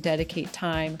 we can dedicate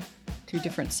time to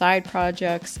different side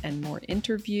projects and more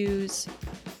interviews.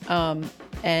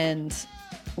 And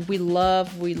we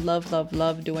love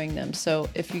doing them. So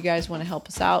if you guys want to help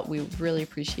us out, we really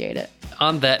appreciate it.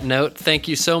 On that note, thank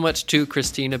you so much to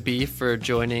Christina B for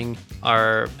joining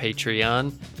our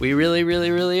Patreon. We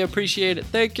really appreciate it.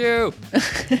 Thank you.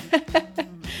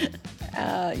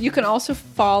 You can also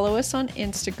follow us on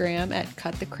Instagram at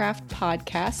Cut the Craft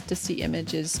Podcast to see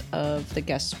images of the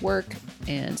guests' work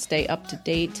and stay up to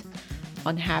date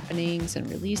on happenings and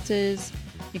releases.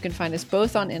 You can find us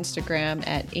both on Instagram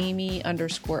at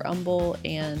Amy_Umble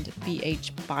and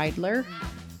BH Beidler.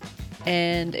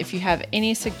 And if you have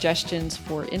any suggestions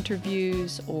for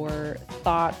interviews or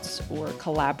thoughts or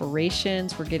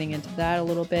collaborations, we're getting into that a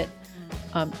little bit,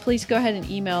 please go ahead and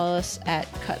email us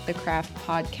at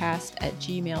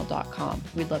cutthecraftpodcast@gmail.com.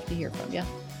 We'd love to hear from you.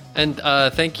 And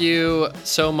thank you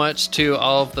so much to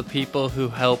all of the people who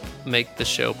help make the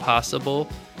show possible,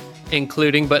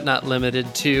 including but not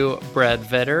limited to Brad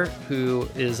Vetter, who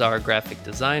is our graphic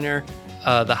designer,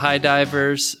 the High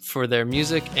Divers for their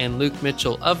music, and Luke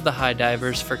Mitchell of the High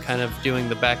Divers for kind of doing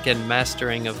the back-end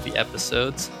mastering of the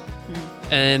episodes.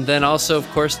 And then also, of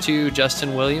course, to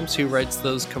Justin Williams, who writes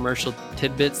those commercial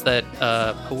tidbits that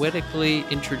poetically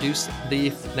introduce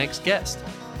the next guest.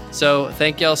 So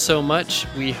thank y'all so much.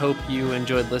 We hope you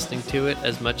enjoyed listening to it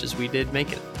as much as we did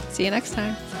make it. See you next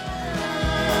time.